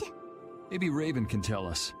mankind. Maybe Raven can tell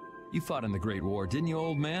us. You fought in the Great War, didn't you,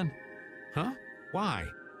 old man? Huh? Why?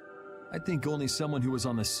 I think only someone who was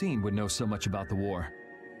on the scene would know so much about the war.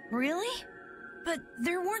 Really? But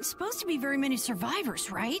there weren't supposed to be very many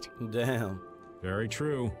survivors, right? Damn. Very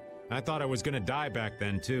true. I thought I was gonna die back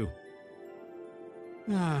then, too.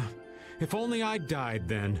 If only I died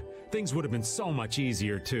then. Things would have been so much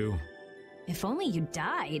easier, too. If only you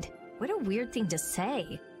died. What a weird thing to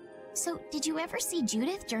say. So, did you ever see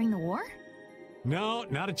Judith during the war? No,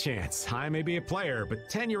 not a chance. I may be a player, but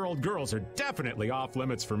 10-year-old girls are definitely off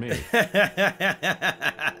limits for me.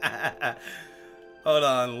 Hold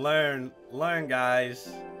on, learn, guys.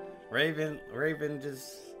 Raven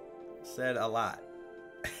just said a lot.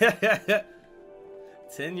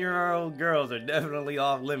 10-year-old girls are definitely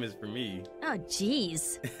off limits for me. Oh,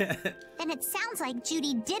 jeez. Then it sounds like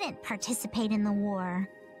Judy didn't participate in the war.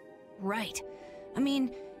 Right. I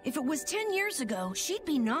mean, if it was 10 years ago, she'd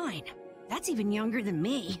be 9. That's even younger than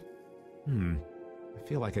me. I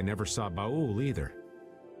feel like I never saw Baul either.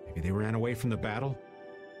 Maybe they ran away from the battle?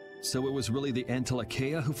 So it was really the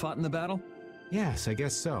Antilochea who fought in the battle? Yes, I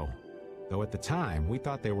guess so. Though at the time, we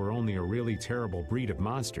thought they were only a really terrible breed of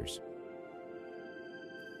monsters.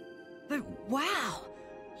 But wow,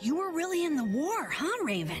 you were really in the war, huh,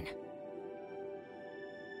 Raven?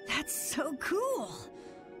 That's so cool.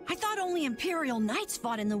 I thought only Imperial Knights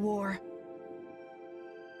fought in the war.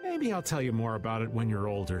 Maybe I'll tell you more about it when you're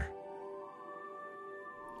older.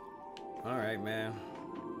 Alright, man.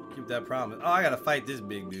 Keep that promise. Oh, I gotta fight this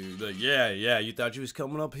big dude. Like, yeah, you thought you was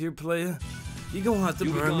coming up here, player? You gonna have to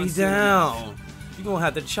burn me down. You gonna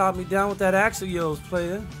have to chop me down with that axe of yours,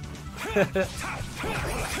 player.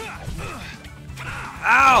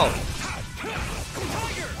 Ow!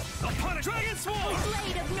 Dragon Swarm!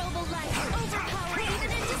 Blade of noble light! Overpower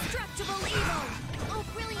even indestructible evil! Oh,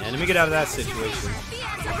 brilliant! And let me get out of that situation. He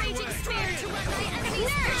has a raging spear to run my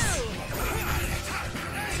enemies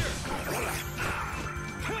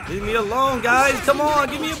through! Leave me alone, guys. Come on,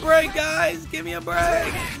 give me a break, guys. Give me a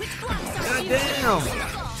break. God damn.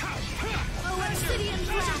 Oh, Obsidian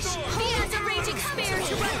Flash! He has a raging spear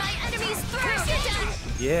to run my enemies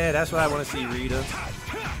through! Yeah, that's what I want to see, Rita.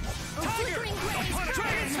 Oh, flickering blaze!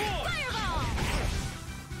 Dragon Swarm!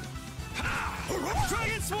 Fireball!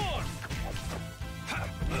 Dragon Swarm!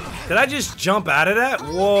 Did I just jump out of that?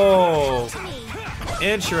 Whoa. To me!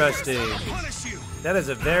 Interesting. Punish you! That is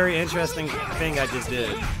a very interesting thing I just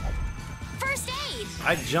did. First aid!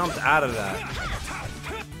 I jumped out of that.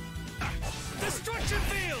 Destruction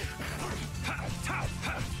Field!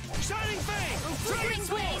 Shining Fang! Flickering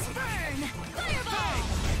blaze! Burn! Fireball!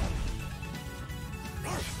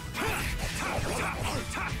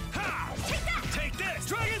 Take that! Take this!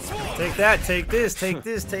 Dragon Swarm! Take that, take this, take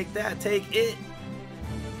this, take that, take it.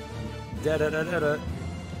 Da da da da da.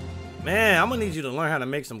 Man, I'm gonna need you to learn how to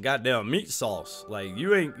make some goddamn meat sauce. Like,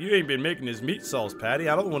 you ain't been making this meat sauce, Patty.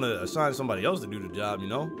 I don't want to assign somebody else to do the job, you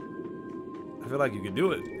know? I feel like you could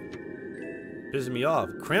do it. Pissing me off.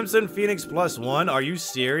 Crimson Phoenix +1? Are you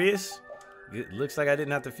serious? It looks like I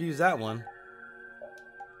didn't have to fuse that one.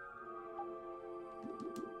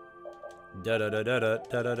 Da da da da da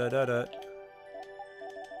da da da da.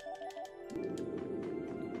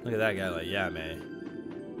 Look at that guy, like, yeah, man.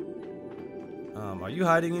 Are you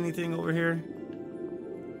hiding anything over here?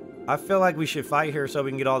 I feel like we should fight here so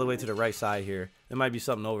we can get all the way to the right side here. There might be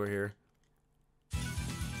something over here.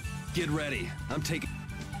 Get ready. I'm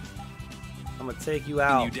gonna take you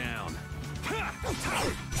out. You down.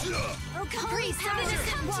 Oh, Capri, somebody just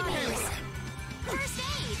come to me. First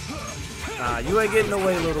aid. Nah, you ain't getting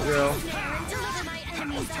away, little girl. Deliver my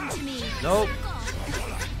enemies unto me. Nope.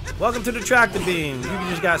 Welcome to the tractor beam. You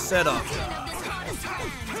just got set up.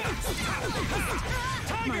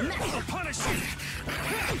 I'll punish you.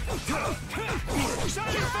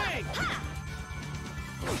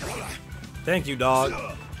 Thank you, dog.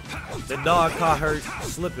 The dog caught her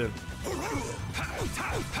slipping.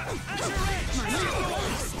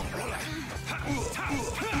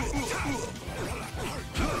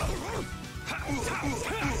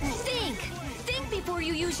 Think before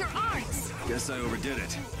you use your arts. Guess I overdid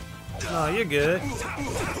it. No, you're good.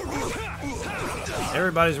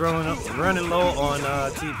 Everybody's running low on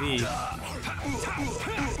TP.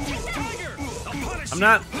 I'm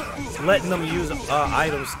not letting them use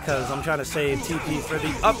items because I'm trying to save TP for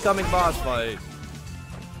the upcoming boss fight.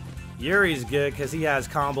 Yuri's good because he has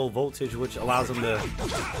combo voltage, which allows him to,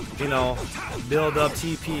 you know, build up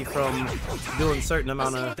TP from doing a certain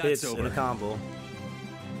amount of hits in a combo.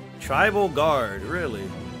 Tribal Guard, really?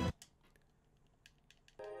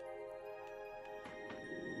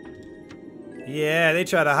 Yeah, they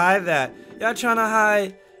try to hide that. Y'all trying to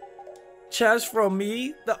hide chess from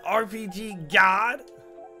me, the RPG god?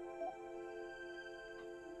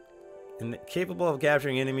 And capable of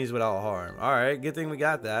capturing enemies without harm. Alright, good thing we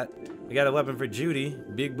got that. We got a weapon for Judy.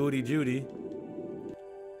 Big booty Judy.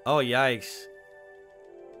 Oh, yikes.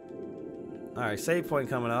 Alright, save point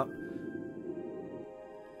coming up.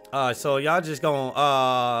 So y'all just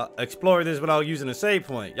gonna explore this without using a save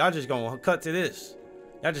point. Y'all just gonna cut to this.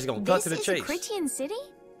 Y'all just gonna cut to the chase. This is a Critian city?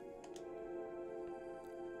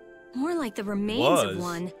 More like the remains of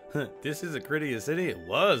one. This is a Critian city? It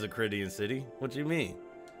was a Critian city. What you mean?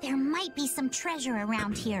 There might be some treasure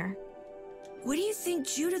around here. What do you think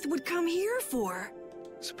Judith would come here for?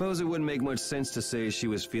 Suppose it wouldn't make much sense to say she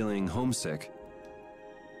was feeling homesick.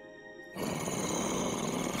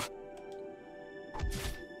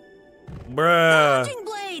 Bruh. Hunting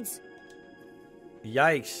blades!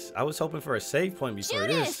 Yikes. I was hoping for a save point before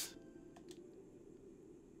this.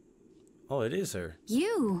 Oh, it is her.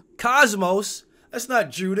 You. Cosmos? That's not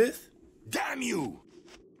Judith. Damn you!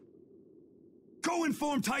 Go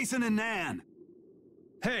inform Tyson and Nan.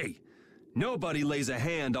 Hey, nobody lays a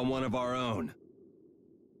hand on one of our own.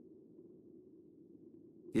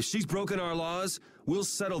 If she's broken our laws, we'll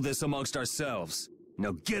settle this amongst ourselves.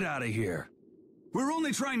 Now get out of here. We're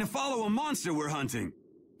only trying to follow a monster we're hunting.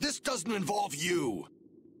 This doesn't involve you.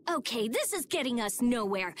 Okay, this is getting us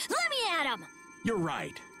nowhere. Let me at him! You're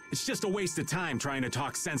right. It's just a waste of time trying to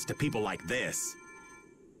talk sense to people like this.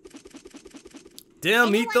 Damn,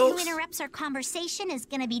 Anyone Mythos. who interrupts our conversation is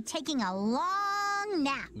gonna be taking a long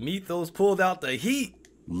nap. Mythos pulled out the heat.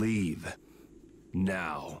 Leave.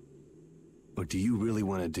 Now. Or do you really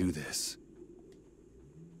want to do this?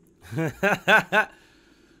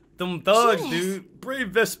 Them thugs, Judith. dude. Brave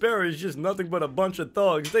Vesperia is just nothing but a bunch of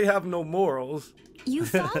thugs. They have no morals. You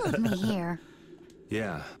followed me here.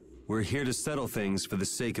 Yeah, we're here to settle things for the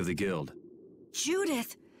sake of the guild.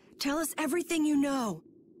 Judith, tell us everything you know.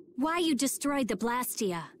 Why you destroyed the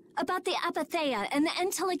Blastia. About the Apatheia and the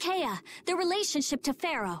Entelikeia. Their relationship to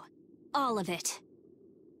Pharaoh. All of it.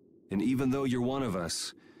 And even though you're one of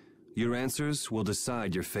us, your answers will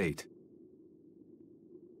decide your fate.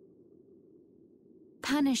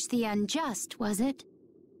 Punish the unjust, was it?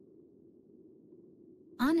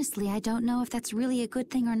 Honestly, I don't know if that's really a good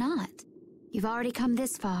thing or not. You've already come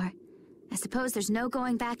this far. I suppose there's no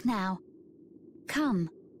going back now. Come.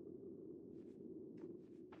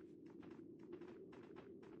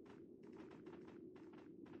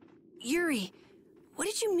 Yuri, what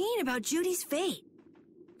did you mean about Judy's fate?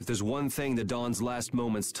 If there's one thing the Dawn's last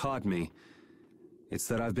moments taught me, it's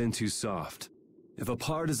that I've been too soft. If a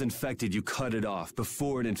part is infected, you cut it off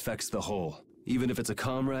before it infects the whole. Even if it's a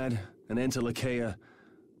comrade, an Entelikeia,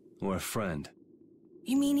 or a friend.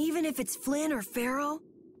 You mean even if it's Flynn or Pharaoh?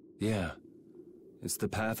 Yeah. It's the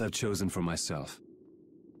path I've chosen for myself.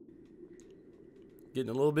 Getting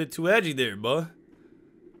a little bit too edgy there, bud.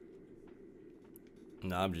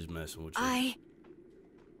 No, I'm just messing with you.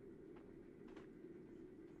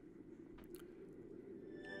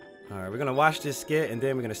 Alright, we're gonna watch this skit, and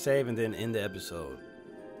then we're gonna save, and then end the episode.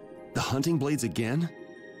 The hunting blades again?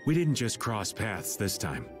 We didn't just cross paths this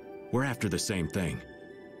time. We're after the same thing.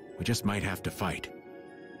 We just might have to fight.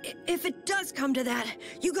 If it does come to that,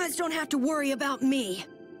 you guys don't have to worry about me.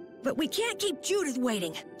 But we can't keep Judith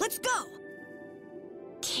waiting. Let's go!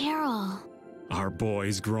 Carol, Our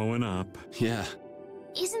boy's growing up. Yeah,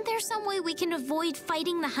 isn't there some way we can avoid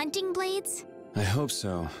fighting the hunting blades? I hope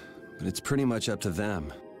so. But it's pretty much up to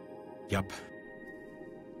them. Yup.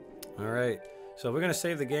 Alright, so we're gonna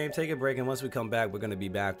save the game, take a break, and once we come back, we're gonna be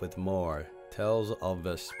back with more Tales of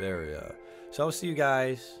Vesperia. So I'll see you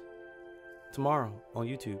guys tomorrow on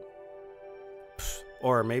YouTube.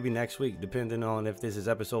 Or maybe next week, depending on if this is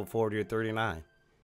episode 40 or 39.